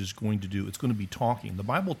image is going to do. It's going to be talking. The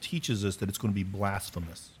Bible teaches us that it's going to be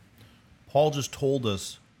blasphemous. Paul just told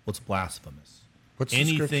us what's blasphemous. What's the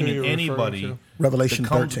anything scripture and you're anybody referring Revelation that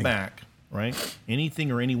comes 13. back, right?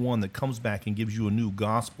 Anything or anyone that comes back and gives you a new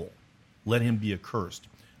gospel, let him be accursed.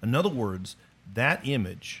 In other words, that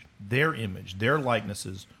image, their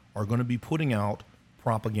likenesses are going to be putting out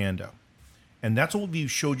propaganda. And that's what we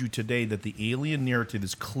showed you today, that the alien narrative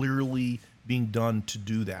is clearly being done to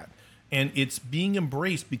do that. And it's being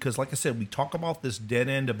embraced because, like I said, we talk about this dead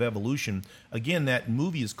end of evolution. Again, that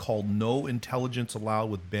movie is called No Intelligence Allowed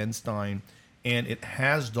with Ben Stein, and it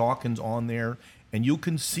has Dawkins on there. And you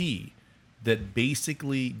can see that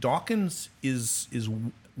basically Dawkins is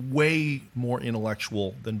way more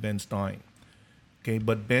intellectual than Ben Stein. Okay,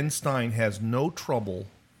 but Ben Stein has no trouble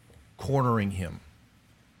cornering him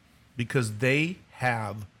because they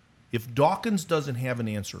have, if Dawkins doesn't have an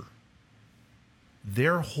answer,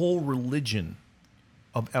 their whole religion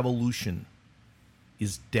of evolution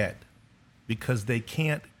is dead because they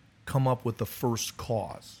can't come up with the first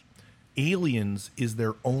cause. Aliens is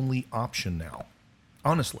their only option now,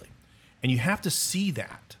 honestly. And you have to see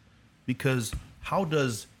that, because how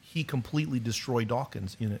does he completely destroy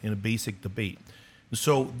Dawkins in a basic debate?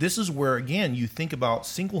 So this is where, again, you think about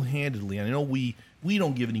single-handedly, and I know we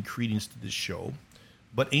don't give any credence to this show,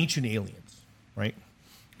 but Ancient Aliens, right?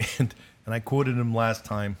 And I quoted him last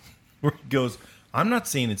time where he goes, I'm not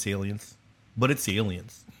saying it's aliens, but it's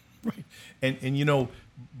aliens. Right? And you know,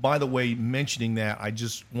 by the way, mentioning that, I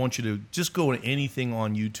just want you to just go to anything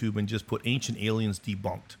on YouTube and just put Ancient Aliens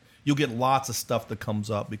Debunked. You'll get lots of stuff that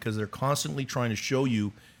comes up because they're constantly trying to show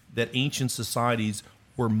you that ancient societies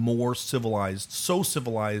were more civilized, so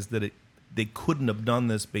civilized that they couldn't have done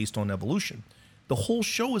this based on evolution. The whole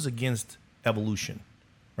show is against evolution,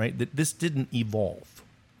 right? That this didn't evolve,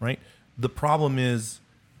 right? The problem is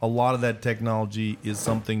a lot of that technology is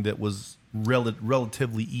something that was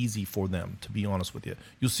relatively easy for them, to be honest with you.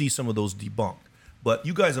 You'll see some of those debunked. But have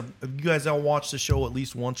you guys all watched the show at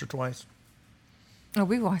least once or twice? Oh,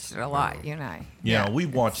 we watched it a lot, you and I. Yeah,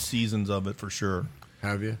 we've watched seasons of it for sure.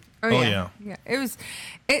 Have you? Oh yeah. Yeah.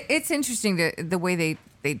 It's interesting the way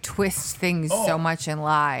they twist things so much and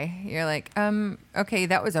lie. You're like, okay,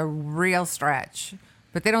 that was a real stretch,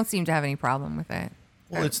 but they don't seem to have any problem with it.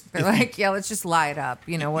 Well, they're like, yeah, let's just lie it up,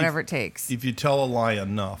 whatever it takes. If you tell a lie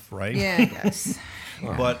enough, right? Yeah, I guess.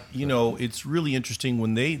 But, it's really interesting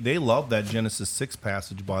when they love that Genesis 6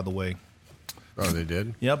 passage, by the way. Oh, they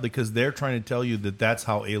did? Yeah, because they're trying to tell you that that's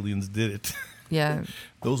how aliens did it. Yeah.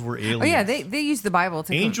 Those were aliens. Oh, yeah, they use the Bible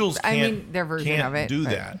to... Angels their version can't of it. do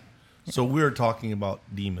that. So we're talking about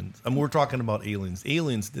demons. We're talking about aliens.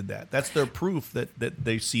 Aliens did that. That's their proof that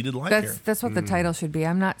they seeded life here. That's what the title should be.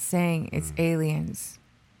 I'm not saying it's aliens,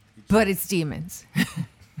 but it's demons.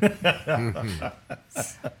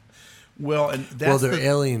 Well, and that's they're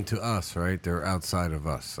alien to us, right? They're outside of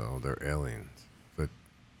us, so they're aliens. But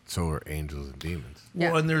so are angels and demons.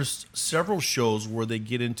 Well, and there's several shows where they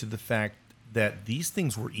get into the fact that these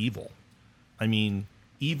things were evil. I mean,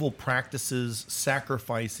 evil practices,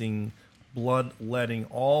 sacrificing, bloodletting,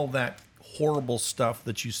 all that horrible stuff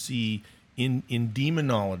that you see in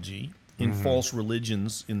demonology, in false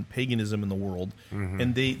religions, in paganism in the world.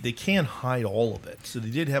 And they can't hide all of it. So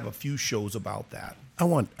they did have a few shows about that. I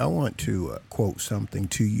want to quote something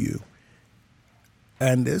to you.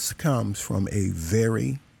 And this comes from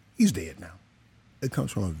he's dead now. It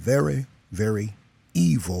comes from a very, very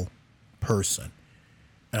evil person.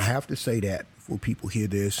 And I have to say that before people hear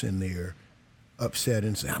this and they're upset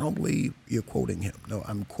and say, I don't believe you're quoting him. No,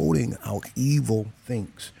 I'm quoting how evil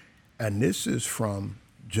thinks. And this is from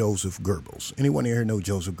Joseph Goebbels. Anyone here know who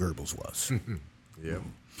Joseph Goebbels was? Yep.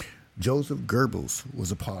 Joseph Goebbels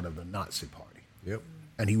was a part of the Nazi Party. Yep.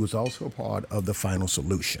 And he was also a part of the Final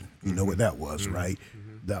Solution. You know what that was, right?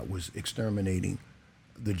 That was exterminating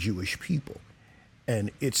the Jewish people.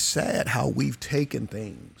 And it's sad how we've taken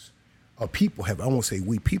things, or people have, I won't say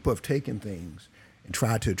we, people have taken things and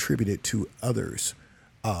tried to attribute it to others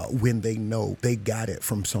when they know they got it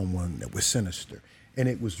from someone that was sinister. And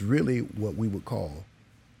it was really what we would call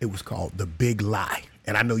It was called The Big Lie.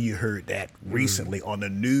 And I know you heard that recently on the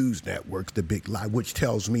news networks, The Big Lie, which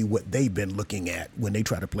tells me what they've been looking at when they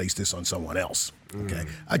try to place this on someone else. Okay.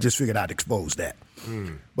 I just figured I'd expose that.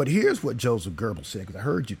 But here's what Joseph Goebbels said, because I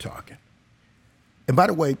heard you talking. And by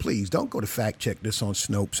the way, please don't go to fact check this on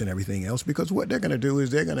Snopes and everything else, because what they're going to do is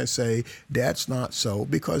they're going to say that's not so,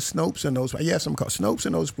 because Snopes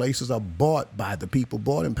and those places are bought by the people,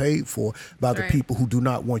 bought and paid for by the people who do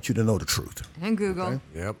not want you to know the truth. And Google. Okay?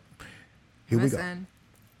 Yep. Here we go.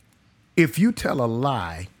 If you tell a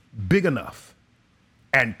lie big enough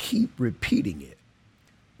and keep repeating it,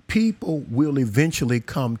 people will eventually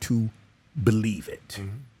come to believe it.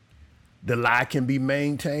 The lie can be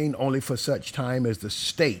maintained only for such time as the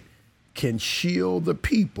state can shield the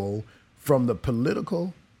people from the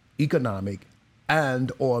political, economic,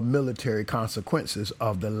 and or military consequences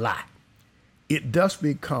of the lie. It thus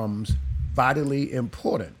becomes vitally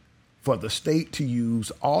important for the state to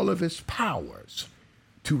use all of its powers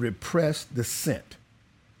to repress dissent,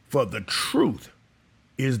 for the truth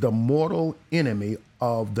is the mortal enemy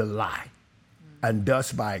of the lie, and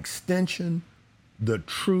thus by extension, the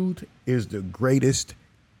truth is the greatest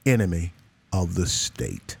enemy of the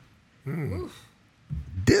state.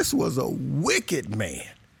 This was a wicked man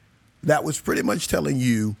that was pretty much telling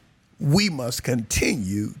you we must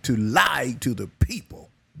continue to lie to the people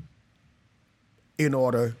in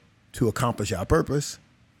order to accomplish our purpose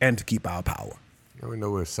and to keep our power. Now we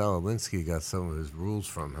know where Alinsky got some of his rules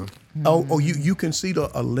from, huh? Oh, you can see the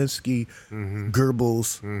Alinsky,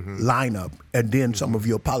 Goebbels lineup, and then some of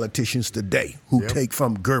your politicians today who take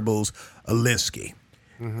from Goebbels, Alinsky.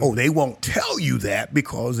 Oh, they won't tell you that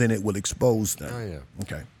because then it will expose them. Oh, yeah.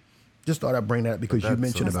 Okay. Just thought I'd bring that because you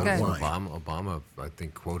mentioned about lying. Obama, I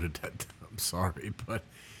think, quoted that. I'm sorry, but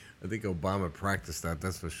I think Obama practiced that,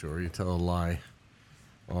 that's for sure. You tell a lie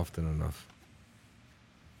often enough.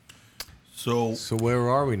 So where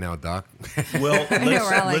are we now, Doc? Well,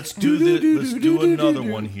 let's do this. Let's do another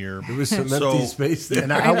one here. There was some empty space there.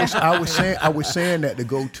 And I was saying that to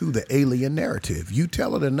go to the alien narrative. You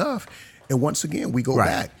tell it enough, and once again we go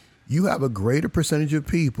back. You have a greater percentage of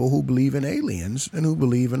people who believe in aliens and who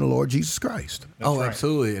believe in the Lord Jesus Christ. That's right.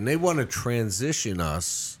 Absolutely, and they want to transition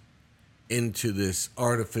us into this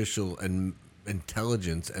artificial and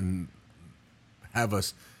intelligence and have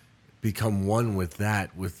us become one with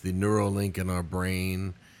that, with the Neuralink in our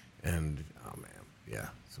brain. And, oh, man, yeah,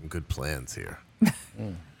 some good plans here.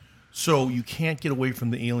 So you can't get away from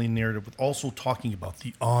the alien narrative with also talking about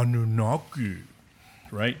the Anunnaki,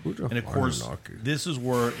 right? And, of course, this is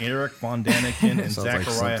where Eric Von Daniken and Zachariah...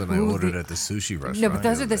 Sounds like something I ordered at the sushi restaurant. No, but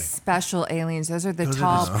those are the special aliens. Those are the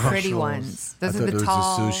tall, pretty ones. Those are the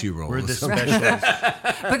tall... The sushi rolls. We're the specials.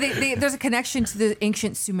 But there's a connection to the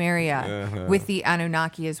ancient Sumeria with the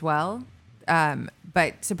Anunnaki as well.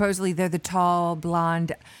 But supposedly they're the tall,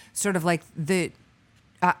 blonde, sort of like the,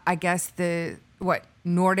 I guess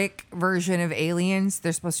Nordic version of aliens.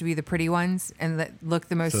 They're supposed to be the pretty ones and that look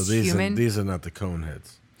the most human. These are not the cone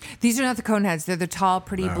heads. These are not the cone heads. They're the tall,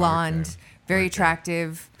 pretty, blonde, very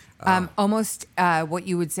attractive. Almost what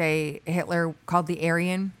you would say Hitler called the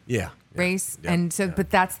Aryan race. But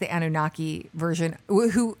that's the Anunnaki version,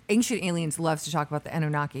 who ancient aliens loves to talk about the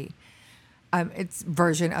Anunnaki. It's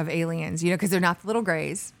version of aliens, because they're not the little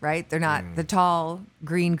grays, right? They're not the tall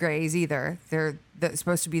green grays either. They're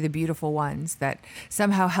supposed to be the beautiful ones that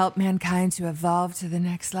somehow help mankind to evolve to the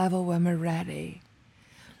next level when we're ready.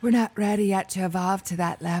 We're not ready yet to evolve to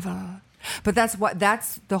that level. But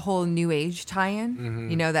that's the whole New Age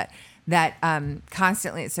tie-in, that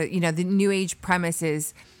constantly. So, the New Age premise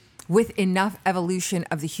is with enough evolution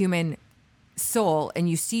of the human soul, and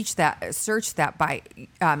you search that by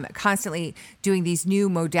constantly doing these new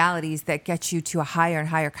modalities that get you to a higher and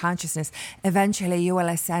higher consciousness, eventually you will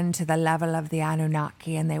ascend to the level of the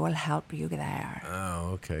Anunnaki and they will help you there.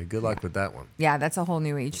 Oh, okay. Good luck with that one. Yeah, that's a whole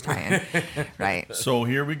New Age tie-in. Right. So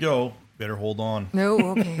here we go. Better hold on. No,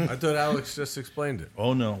 okay. I thought Alex just explained it.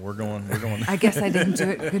 Oh, no. We're going. I guess I didn't do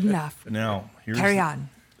it good enough. Now, carry on.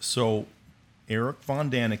 So Eric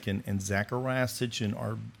Von Daniken and Zachariah Sitchin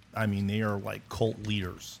they are like cult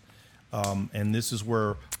leaders. And this is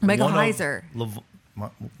where Michael Heiser.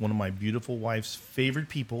 One of my beautiful wife's favorite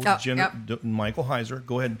people, Michael Heiser.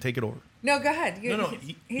 Go ahead and take it over. No, go ahead.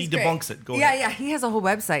 He debunks it. Go ahead. Yeah, he has a whole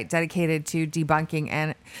website dedicated to debunking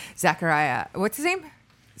and Zachariah. What's his name?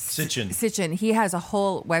 Sitchin. He has a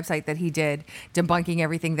whole website that he did debunking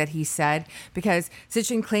everything that he said, because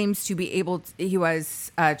Sitchin claims to be he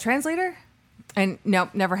was a translator, and no,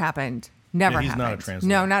 never happened. Never happened. He's not a translator.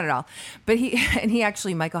 No, not at all. But he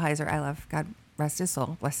actually, Michael Heiser, I love, God rest his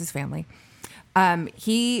soul, bless his family.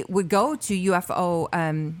 he would go to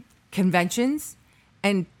UFO conventions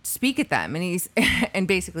and speak at them, and he's and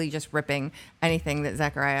basically just ripping anything that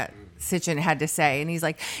Zechariah Sitchin had to say. And he's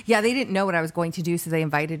like, yeah, they didn't know what I was going to do, so they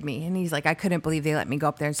invited me. And he's like, I couldn't believe they let me go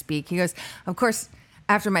up there and speak. He goes, of course,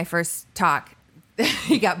 after my first talk,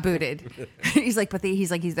 he got booted. He's like, but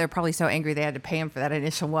they're probably so angry they had to pay him for that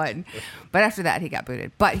initial one. But after that, he got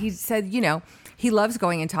booted. But he said, he loves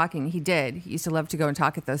going and talking. He did. He used to love to go and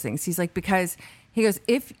talk at those things. He's like, because he goes,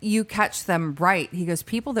 if you catch them right, he goes,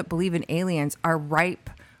 people that believe in aliens are ripe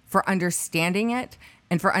for understanding it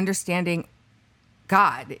and for understanding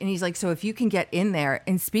God. And he's like, so if you can get in there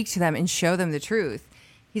and speak to them and show them the truth,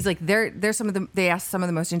 he's like, they ask some of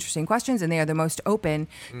the most interesting questions, and they are the most open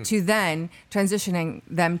to then transitioning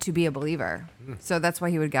them to be a believer. So that's why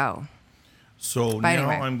he would go. So now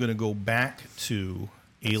I'm going to go back to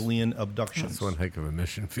alien abductions. That's one heck of a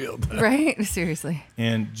mission field. Right? Seriously.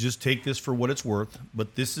 And just take this for what it's worth.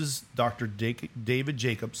 But this is Dr. David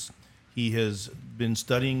Jacobs. He has been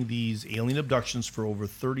studying these alien abductions for over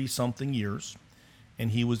 30-something years.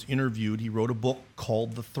 And he was interviewed. He wrote a book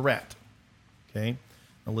called The Threat. Okay?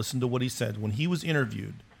 Now listen to what he said. When he was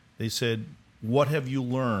interviewed, they said, what have you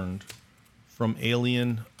learned from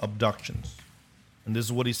alien abductions? And this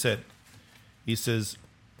is what he said. He says,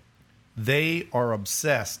 they are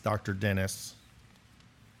obsessed, Dr. Dennis.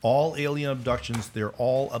 All alien abductions, they're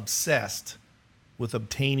all obsessed with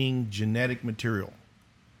obtaining genetic material.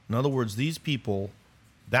 In other words, these people,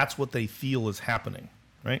 that's what they feel is happening,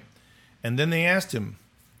 right? And then they asked him,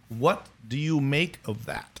 what do you make of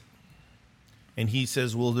that? And he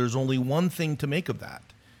says, well, there's only one thing to make of that.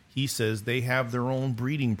 He says they have their own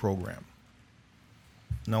breeding program.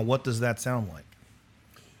 Now, what does that sound like?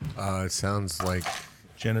 It sounds like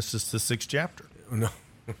Genesis, the 6th chapter. No.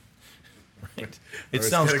 Right. It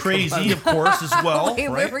sounds crazy, of course, as well. Wait, right?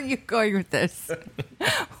 where were you going with this?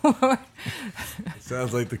 It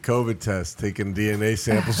sounds like the COVID test, taking DNA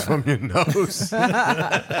samples from your nose.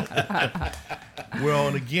 Well,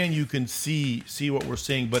 and again, you can see what we're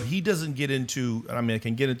saying, but he doesn't get into. I mean, I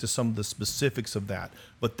can get into some of the specifics of that,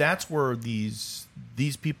 but that's where these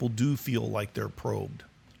people do feel like they're probed,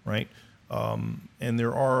 right? And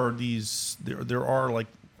there are there are like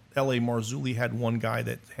L.A. Marzulli had one guy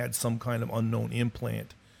that had some kind of unknown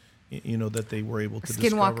implant, that they were able to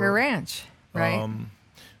Skinwalker discover. Ranch, right?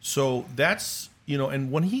 So that's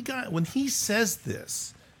and when he says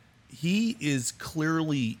this, he is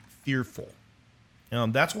clearly fearful.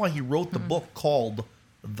 That's why he wrote the book called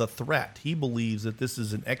The Threat. He believes that this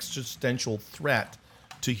is an existential threat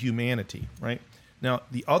to humanity, right? Now,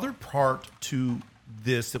 the other part to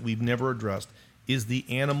this that we've never addressed is the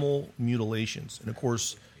animal mutilations. And of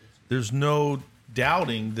course, there's no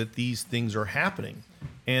doubting that these things are happening.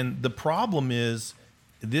 And the problem is,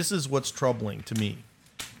 this is what's troubling to me.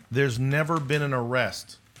 There's never been an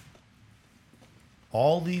arrest.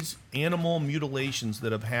 All these animal mutilations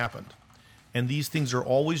that have happened, and these things are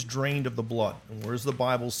always drained of the blood. And where does the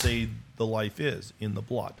Bible say the life is? In the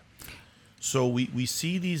blood. So we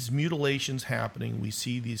see these mutilations happening. We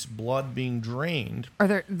see this blood being drained.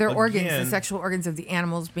 Or their organs, the sexual organs of the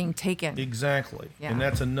animals being taken. Exactly. Yeah. And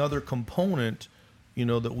that's another component,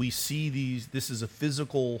 that we see these. This is a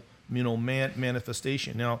physical,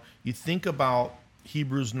 manifestation. Now, you think about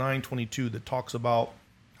Hebrews 9:22 that talks about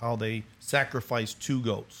how they sacrificed 2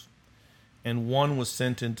 goats. And one was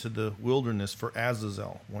sent into the wilderness for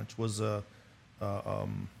Azazel, which was a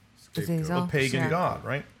pagan god,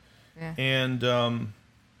 right? Yeah. And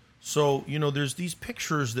so, there's these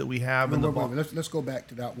pictures that we have in the book. Let's go back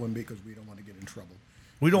to that one because we don't want to get in trouble.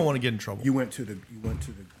 We don't want to get in trouble. You went to the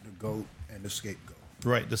goat and the scapegoat.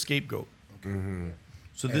 Right, the scapegoat. Okay. Mm-hmm.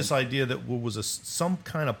 So this idea that was some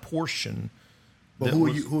kind of portion. But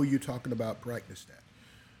who are you talking about practiced that?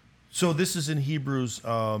 So this is in Hebrews.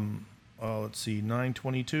 Let's see,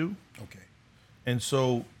 9:22. Okay. And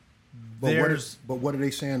so But what are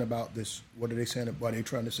they saying about this? What are they saying? Are they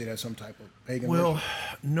trying to say that's some type of pagan Well,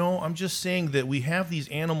 worship? no, I'm just saying that we have these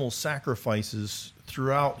animal sacrifices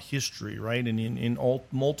throughout history, right? And in all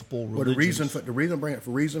multiple religions. Well, the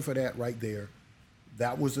reason for that right there,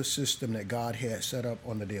 that was a system that God had set up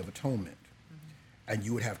on the Day of Atonement. Mm-hmm. And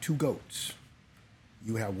you would have 2 goats.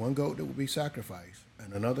 You would have one goat that would be sacrificed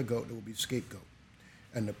and another goat that would be scapegoat.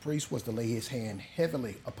 And the priest was to lay his hand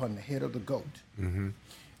heavily upon the head of the goat. Mm-hmm.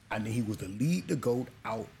 And then he was to lead the goat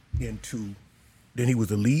out into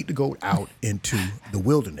the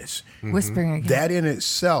wilderness. Mm-hmm. Whispering again. That in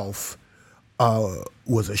itself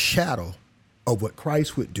was a shadow of what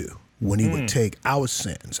Christ would do when he would take our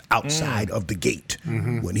sins outside of the gate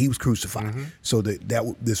when he was crucified. So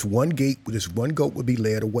this one goat would be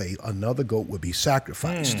led away, another goat would be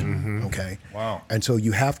sacrificed. Okay. Wow. And so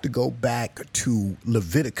you have to go back to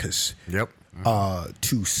Leviticus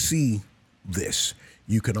to see this.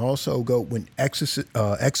 You can also go when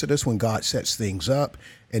Exodus, when God sets things up,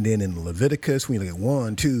 and then in Leviticus, when you look at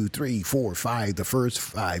 1, 2, 3, 4, 5, the first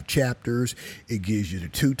 5 chapters, it gives you the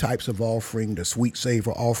 2 types of offering: the sweet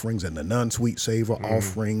savor offerings and the non-sweet savor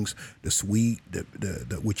offerings. The sweet,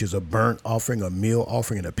 which is a burnt offering, a meal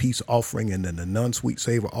offering, and a peace offering, and then the non-sweet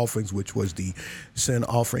savor offerings, which was the sin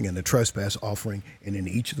offering and the trespass offering. And in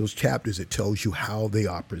each of those chapters, it tells you how they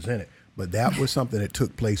are presented. But that was something that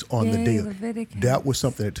took place on the day. That was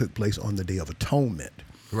something that took place on the Day of Atonement.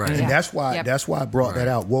 Right. And that's why I brought that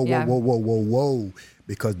out. Whoa.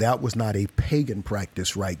 Because that was not a pagan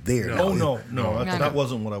practice right there. No. That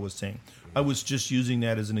wasn't what I was saying. I was just using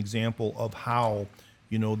that as an example of how,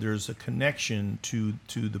 there's a connection to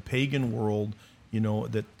the pagan world,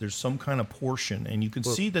 that there's some kind of portion. And you can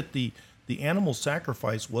see that the animal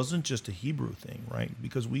sacrifice wasn't just a Hebrew thing, right?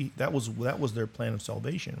 Because that was their plan of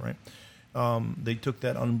salvation, right? They took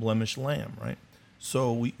that unblemished lamb, right?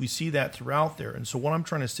 So we see that throughout there. And so what I'm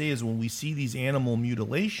trying to say is when we see these animal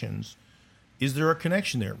mutilations, is there a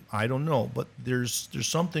connection there? I don't know, but there's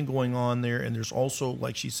something going on there. And there's also,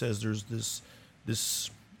 like she says, there's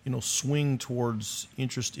this swing towards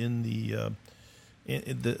interest in the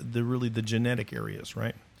genetic areas,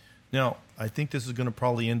 right? Now, I think this is going to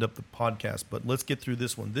probably end up the podcast, but let's get through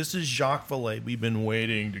this one. This is Jacques Vallée. We've been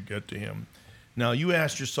waiting to get to him. Now, you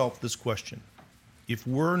asked yourself this question. If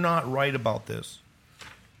we're not right about this,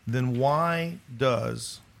 then why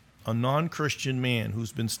does a non-Christian man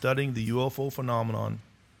who's been studying the UFO phenomenon,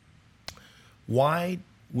 why,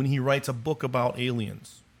 when he writes a book about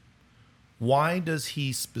aliens, why does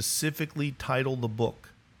he specifically title the book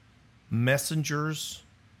Messengers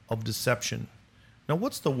of Deception? Now,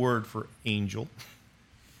 what's the word for angel?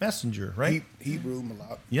 Messenger, right? Hebrew,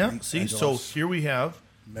 Malak. Yeah, Greek, see, angelos. so here we have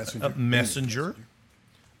a messenger.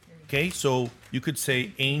 Okay, so you could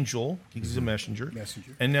say angel, he's a messenger.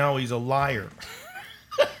 And now he's a liar.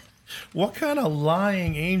 What kind of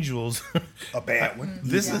lying angels? A bad one.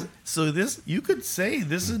 You could say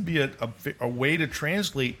this would be a way to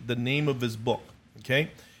translate the name of his book,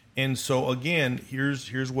 okay? And so again,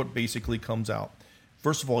 here's what basically comes out.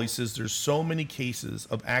 First of all, he says there's so many cases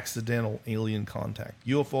of accidental alien contact,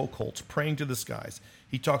 UFO cults praying to the skies.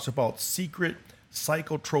 He talks about secret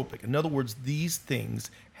psychotropic. In other words, these things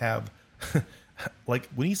have, like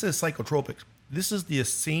when he says psychotropic, this is the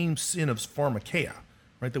same sin of pharmakeia,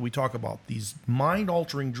 right, that we talk about, these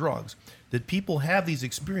mind-altering drugs that people have these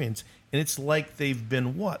experiences, and it's like they've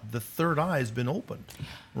been the third eye has been opened,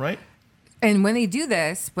 right? And when they do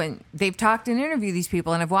this, when they've talked and interviewed these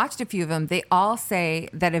people, and I've watched a few of them, they all say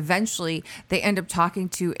that eventually they end up talking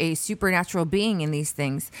to a supernatural being in these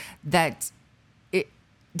things that it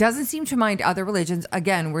doesn't seem to mind other religions.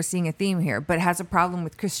 Again, we're seeing a theme here, but has a problem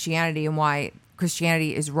with Christianity and why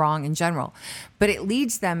Christianity is wrong in general. But it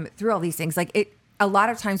leads them through all these things. A lot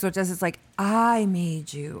of times what it does is like, I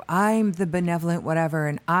made you. I'm the benevolent whatever,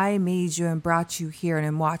 and I made you and brought you here, and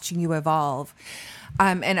I'm watching you evolve.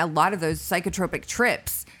 And a lot of those psychotropic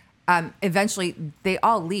trips, eventually they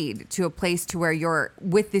all lead to a place to where you're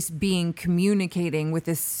with this being, communicating with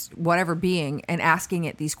this whatever being and asking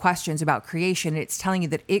it these questions about creation. It's telling you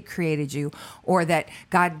that it created you, or that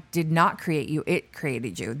God did not create you. It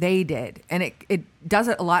created you. They did. And it does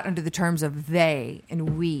it a lot under the terms of they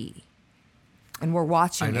and we. And we're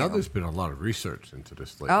watching. I know there's been a lot of research into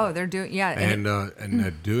this lately. Oh, they're doing, yeah. And they're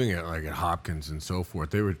doing it like at Hopkins and so forth.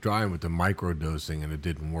 They were trying with the micro dosing and it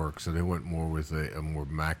didn't work, so they went more with a more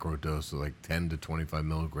macro dose of like 10 to 25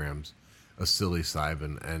 milligrams of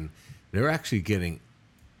psilocybin, and they're actually getting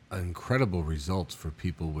incredible results for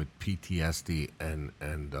people with PTSD and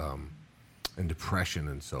depression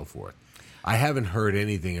and so forth. I haven't heard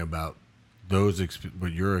anything about those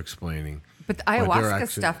what you're explaining. But the ayahuasca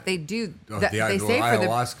stuff, they do. They say for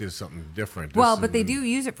ayahuasca is something different. But they do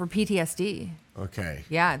use it for PTSD. Okay.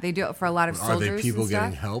 Yeah, they do it for a lot of soldiers. Are they people and stuff.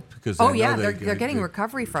 getting help? Because they're getting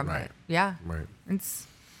recovery from right. it. Yeah. Right. It's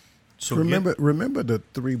so remember the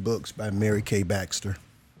 3 books by Mary Kay Baxter.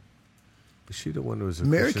 Is she the one who was a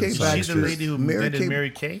Mary Kay Baxter? She's the lady who invented Mary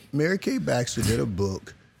Kay? Mary Kay Baxter did a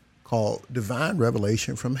book called Divine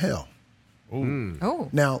Revelation from Hell. Oh.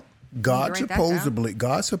 Now, God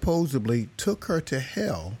supposedly took her to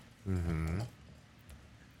hell,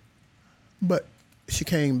 but she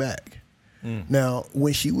came back. Now,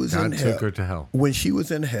 when she was in hell, took her to hell. When she was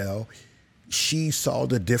in hell, she saw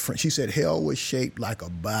the different. She said hell was shaped like a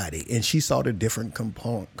body, and she saw the different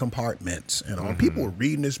compartments and all. People were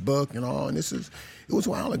reading this book and all, and it was a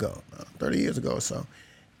while ago, 30 years ago or so.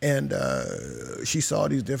 And she saw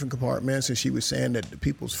these different compartments, and she was saying that the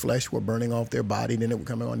people's flesh were burning off their body, and then it would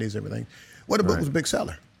come on these everything. Well, the book was a big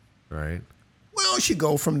seller. Right. Well, she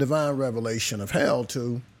go from divine revelation of hell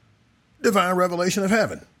to divine revelation of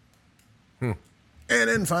heaven. And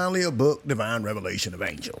then finally a book, Divine Revelation of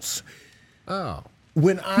Angels. Oh.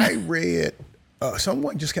 When I read,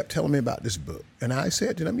 someone just kept telling me about this book, and I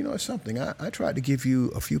said to them, you know, it's something. I tried to give you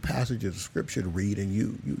a few passages of scripture to read, and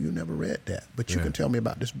you never read that, but you can tell me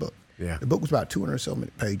about this book. Yeah. The book was about 200 or so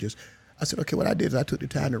many pages. I said, okay, what I did is I took the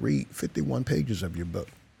time to read 51 pages of your book.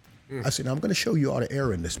 I said, I'm going to show you all the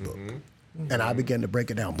error in this book. And I began to break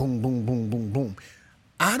it down, boom, boom, boom, boom, boom.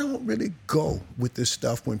 I don't really go with this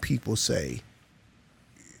stuff when people say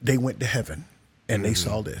they went to heaven and they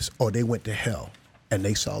saw this, or they went to hell and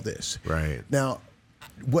they saw this. Right. Now,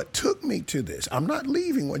 what took me to this, I'm not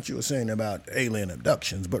leaving what you were saying about alien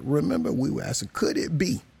abductions, but remember we were asking, could it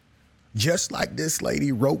be just like this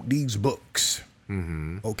lady wrote these books?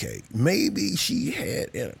 Okay, maybe she had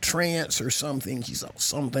in a trance or something, she saw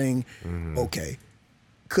something. Okay,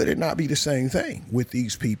 could it not be the same thing with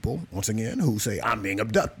these people, once again, who say, I'm being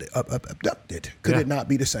abducted? Could it not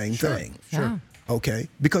be the same thing? Sure. Okay,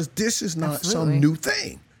 because this is not Absolutely. some new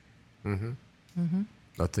thing.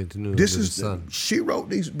 Nothing to do This with is the sun. she wrote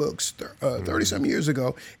these books 30-some years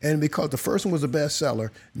ago, and because the first one was a bestseller,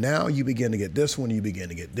 now you begin to get this one, you begin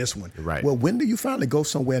to get this one. Right. Well, when do you finally go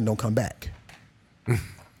somewhere and don't come back?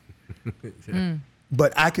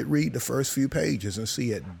 But I could read the first few pages and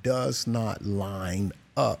see it does not line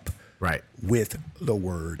up Right. with the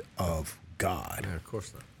Word of God. Yeah, of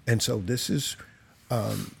course not. And so this is,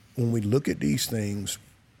 when we look at these things,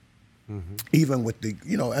 even with the,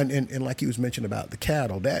 and like he was mentioning about the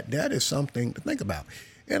cattle, that is something to think about.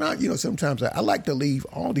 And sometimes I like to leave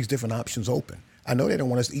all these different options open. I know they don't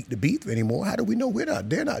want us to eat the beef anymore. How do we know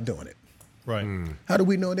they're not doing it? Right. How do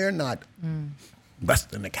we know they're not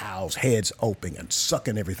busting the cows' heads open and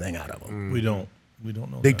sucking everything out of them? We don't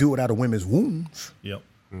know. They that. do it out of women's wombs. Yep.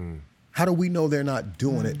 How do we know they're not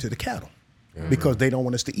doing it to the cattle? Because they don't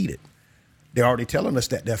want us to eat it. They're already telling us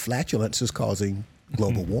that their flatulence is causing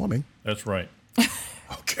global warming. That's right.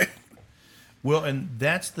 Okay. Well, and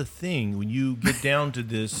that's the thing. When you get down to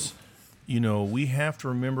this, we have to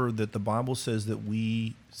remember that the Bible says that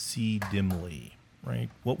we see dimly, right?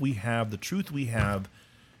 What we have, the truth we have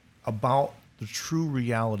about the true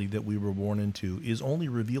reality that we were born into is only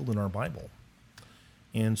revealed in our Bible.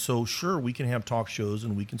 And so, sure, we can have talk shows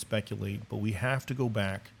and we can speculate, but we have to go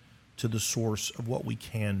back to the source of what we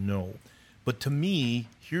can know. But to me,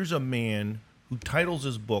 here's a man who titles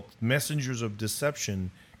his book Messengers of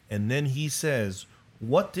Deception, and then he says,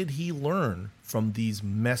 what did he learn from these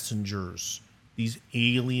messengers, these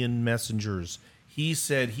alien messengers? He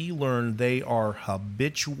said he learned they are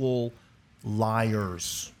habitual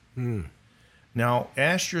liars. Now,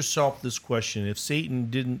 ask yourself this question. If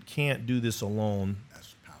Satan can't do this alone,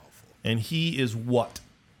 That's powerful. and he is what?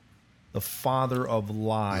 The father of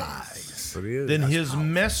lies. But he is. Then That's his powerful.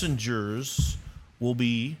 messengers will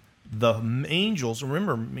be the angels.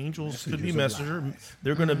 Remember, angels could be Messengers of messenger. lies.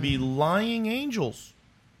 They're going to be lying angels.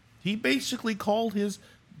 He basically called his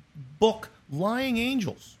book Lying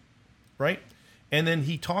Angels, right? And then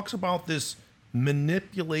he talks about this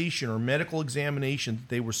manipulation or medical examination that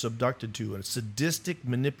they were subjected to, a sadistic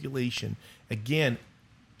manipulation. Again,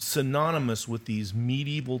 synonymous with these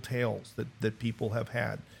medieval tales that people have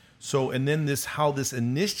had. So, and then how this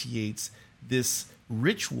initiates this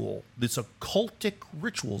ritual, this occultic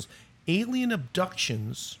rituals. Alien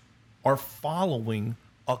abductions are following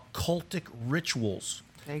occultic rituals.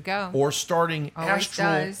 There you go. Or starting Always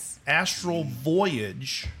does. astral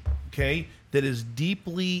voyage, okay, that is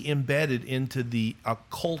deeply embedded into the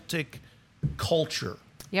occultic culture.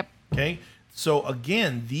 Yep. Okay, so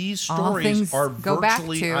again, these All stories things are go back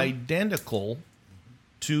virtually to- identical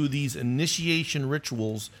to these initiation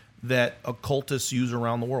rituals that occultists use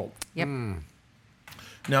around the world. Yep.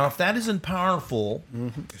 Now, if that isn't powerful,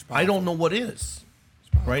 I don't know what is.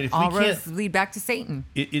 Right? If All we can't, roads lead back to Satan.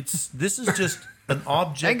 this is just an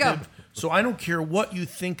objective. So I don't care what you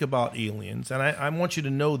think about aliens, and I want you to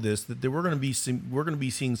know this: that we're going to be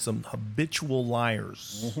seeing some habitual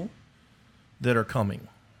liars that are coming,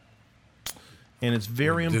 and it's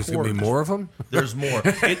very There's important. going to be more of them? There's more.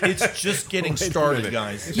 It's just getting started,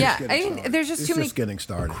 guys. Yeah, getting I mean, started. there's just It's too many just getting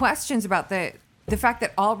started. questions about the fact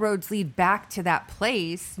that all roads lead back to that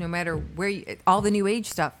place, no matter where all the New Age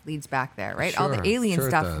stuff leads back there, right? All the Sure, alien sure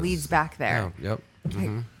it stuff does. leads back there. Yeah,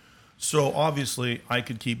 yep. So obviously, I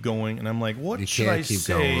could keep going, and I'm like, what should I keep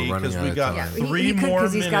say? going. We're running Because out we of got time. three more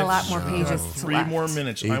minutes. He's got a lot more pages. Three more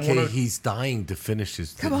minutes. I EK, want to. he's dying to finish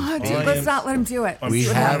his. Come on, his- dude. Let's not let him do it. We See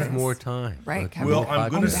what have happens. more time. Right, Let's Kevin. do Well, a I'm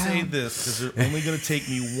going to podcast. say this because they're only going to take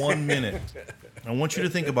me 1 minute. I want you to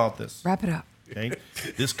think about this. Wrap it up. Okay,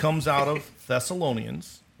 this comes out of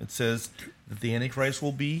Thessalonians. It says that the Antichrist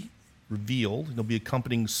will be revealed. He'll be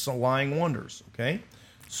accompanying lying wonders. Okay,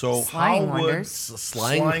 so Slying how would wonders?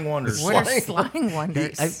 slying wonders? What are slying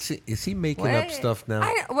wonders? Is he making up What? stuff now?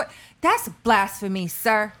 That's blasphemy,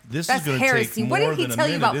 sir. This is That's gonna heresy. take What more did he than a tell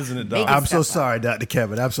you minute, about? isn't it, Doc? making I'm so stuff up? sorry, Dr.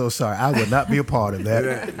 Kevin. I'm so sorry. I would not be a part of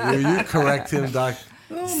that. Will you correct him, Doc?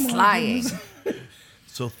 Slying.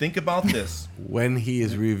 So think about this. When he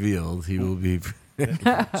is revealed, he will be.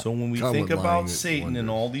 So when we Come think with about lying Satan and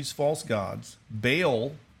wonders. all these false gods,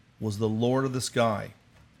 Baal was the lord of the sky.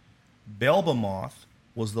 Belbamoth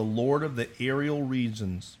was the lord of the aerial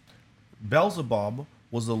regions. Beelzebub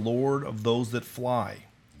was the lord of those that fly.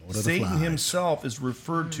 Lord of the Satan flies. himself is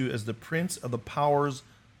referred to as the prince of the powers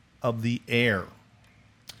of the air.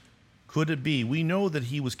 Could it be? We know that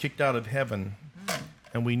he was kicked out of heaven,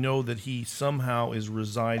 and we know that he somehow is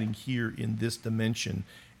residing here in this dimension.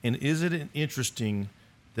 And isn't it interesting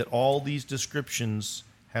that all these descriptions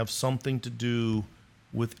have something to do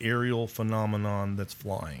with aerial phenomenon that's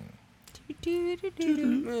flying?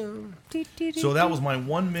 So that was my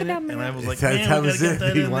 1 minute, and I was like, man, that we was gotta get it.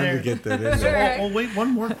 that He in wanted there. to get that in there. Oh, wait, one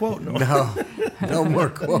more quote. No. No more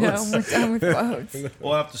quotes. No, we're done with quotes.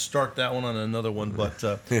 We'll have to start that one on another one. But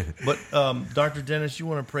Dr. Dennis, you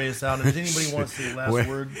want to pray us out? And does anybody want to say the last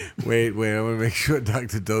word? Wait. I want to make sure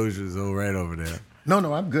Dr. Dozier is all right over there.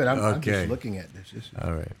 No, I'm good. I'm Okay. just looking at this.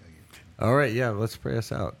 All right. Yeah, let's pray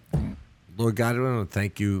us out. Lord God, I want to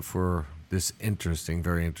thank you for this interesting,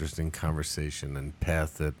 very interesting conversation and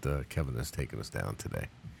path that Kevin has taken us down today.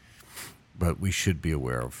 But we should be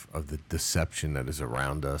aware of the deception that is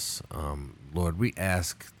around us. Lord, we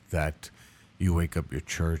ask that you wake up your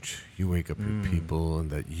church, you wake up your people, and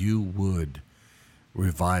that you would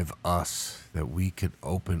revive us, that we could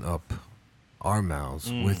open up our mouths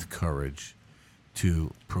with courage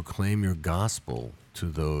to proclaim your gospel to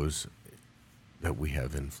those that we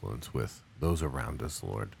have influence with, those around us,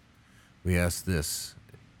 Lord. We ask this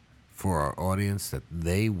for our audience, that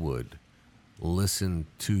they would listen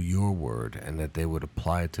to your word and that they would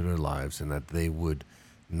apply it to their lives and that they would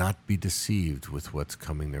not be deceived with what's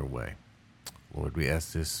coming their way. Lord, we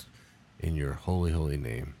ask this in your holy, holy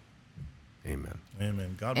name. Amen.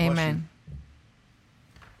 Amen. God bless you. Amen.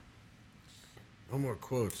 No more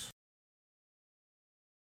quotes.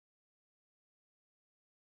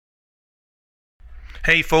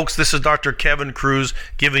 Hey folks, this is Dr. Kevin Cruz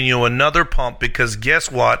giving you another pump because guess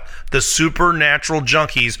what? The supernatural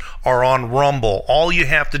junkies are on Rumble. All you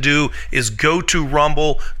have to do is go to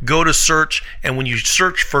Rumble, go to search, and when you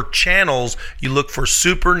search for channels, you look for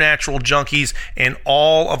supernatural junkies and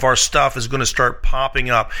all of our stuff is going to start popping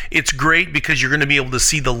up. It's great because you're going to be able to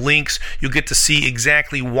see the links. You'll get to see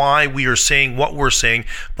exactly why we are saying what we're saying.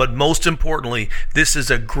 But most importantly, this is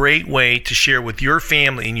a great way to share with your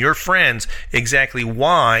family and your friends exactly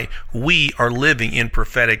why we are living in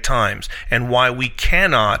prophetic times and why we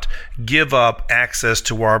cannot give up access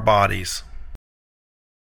to our bodies.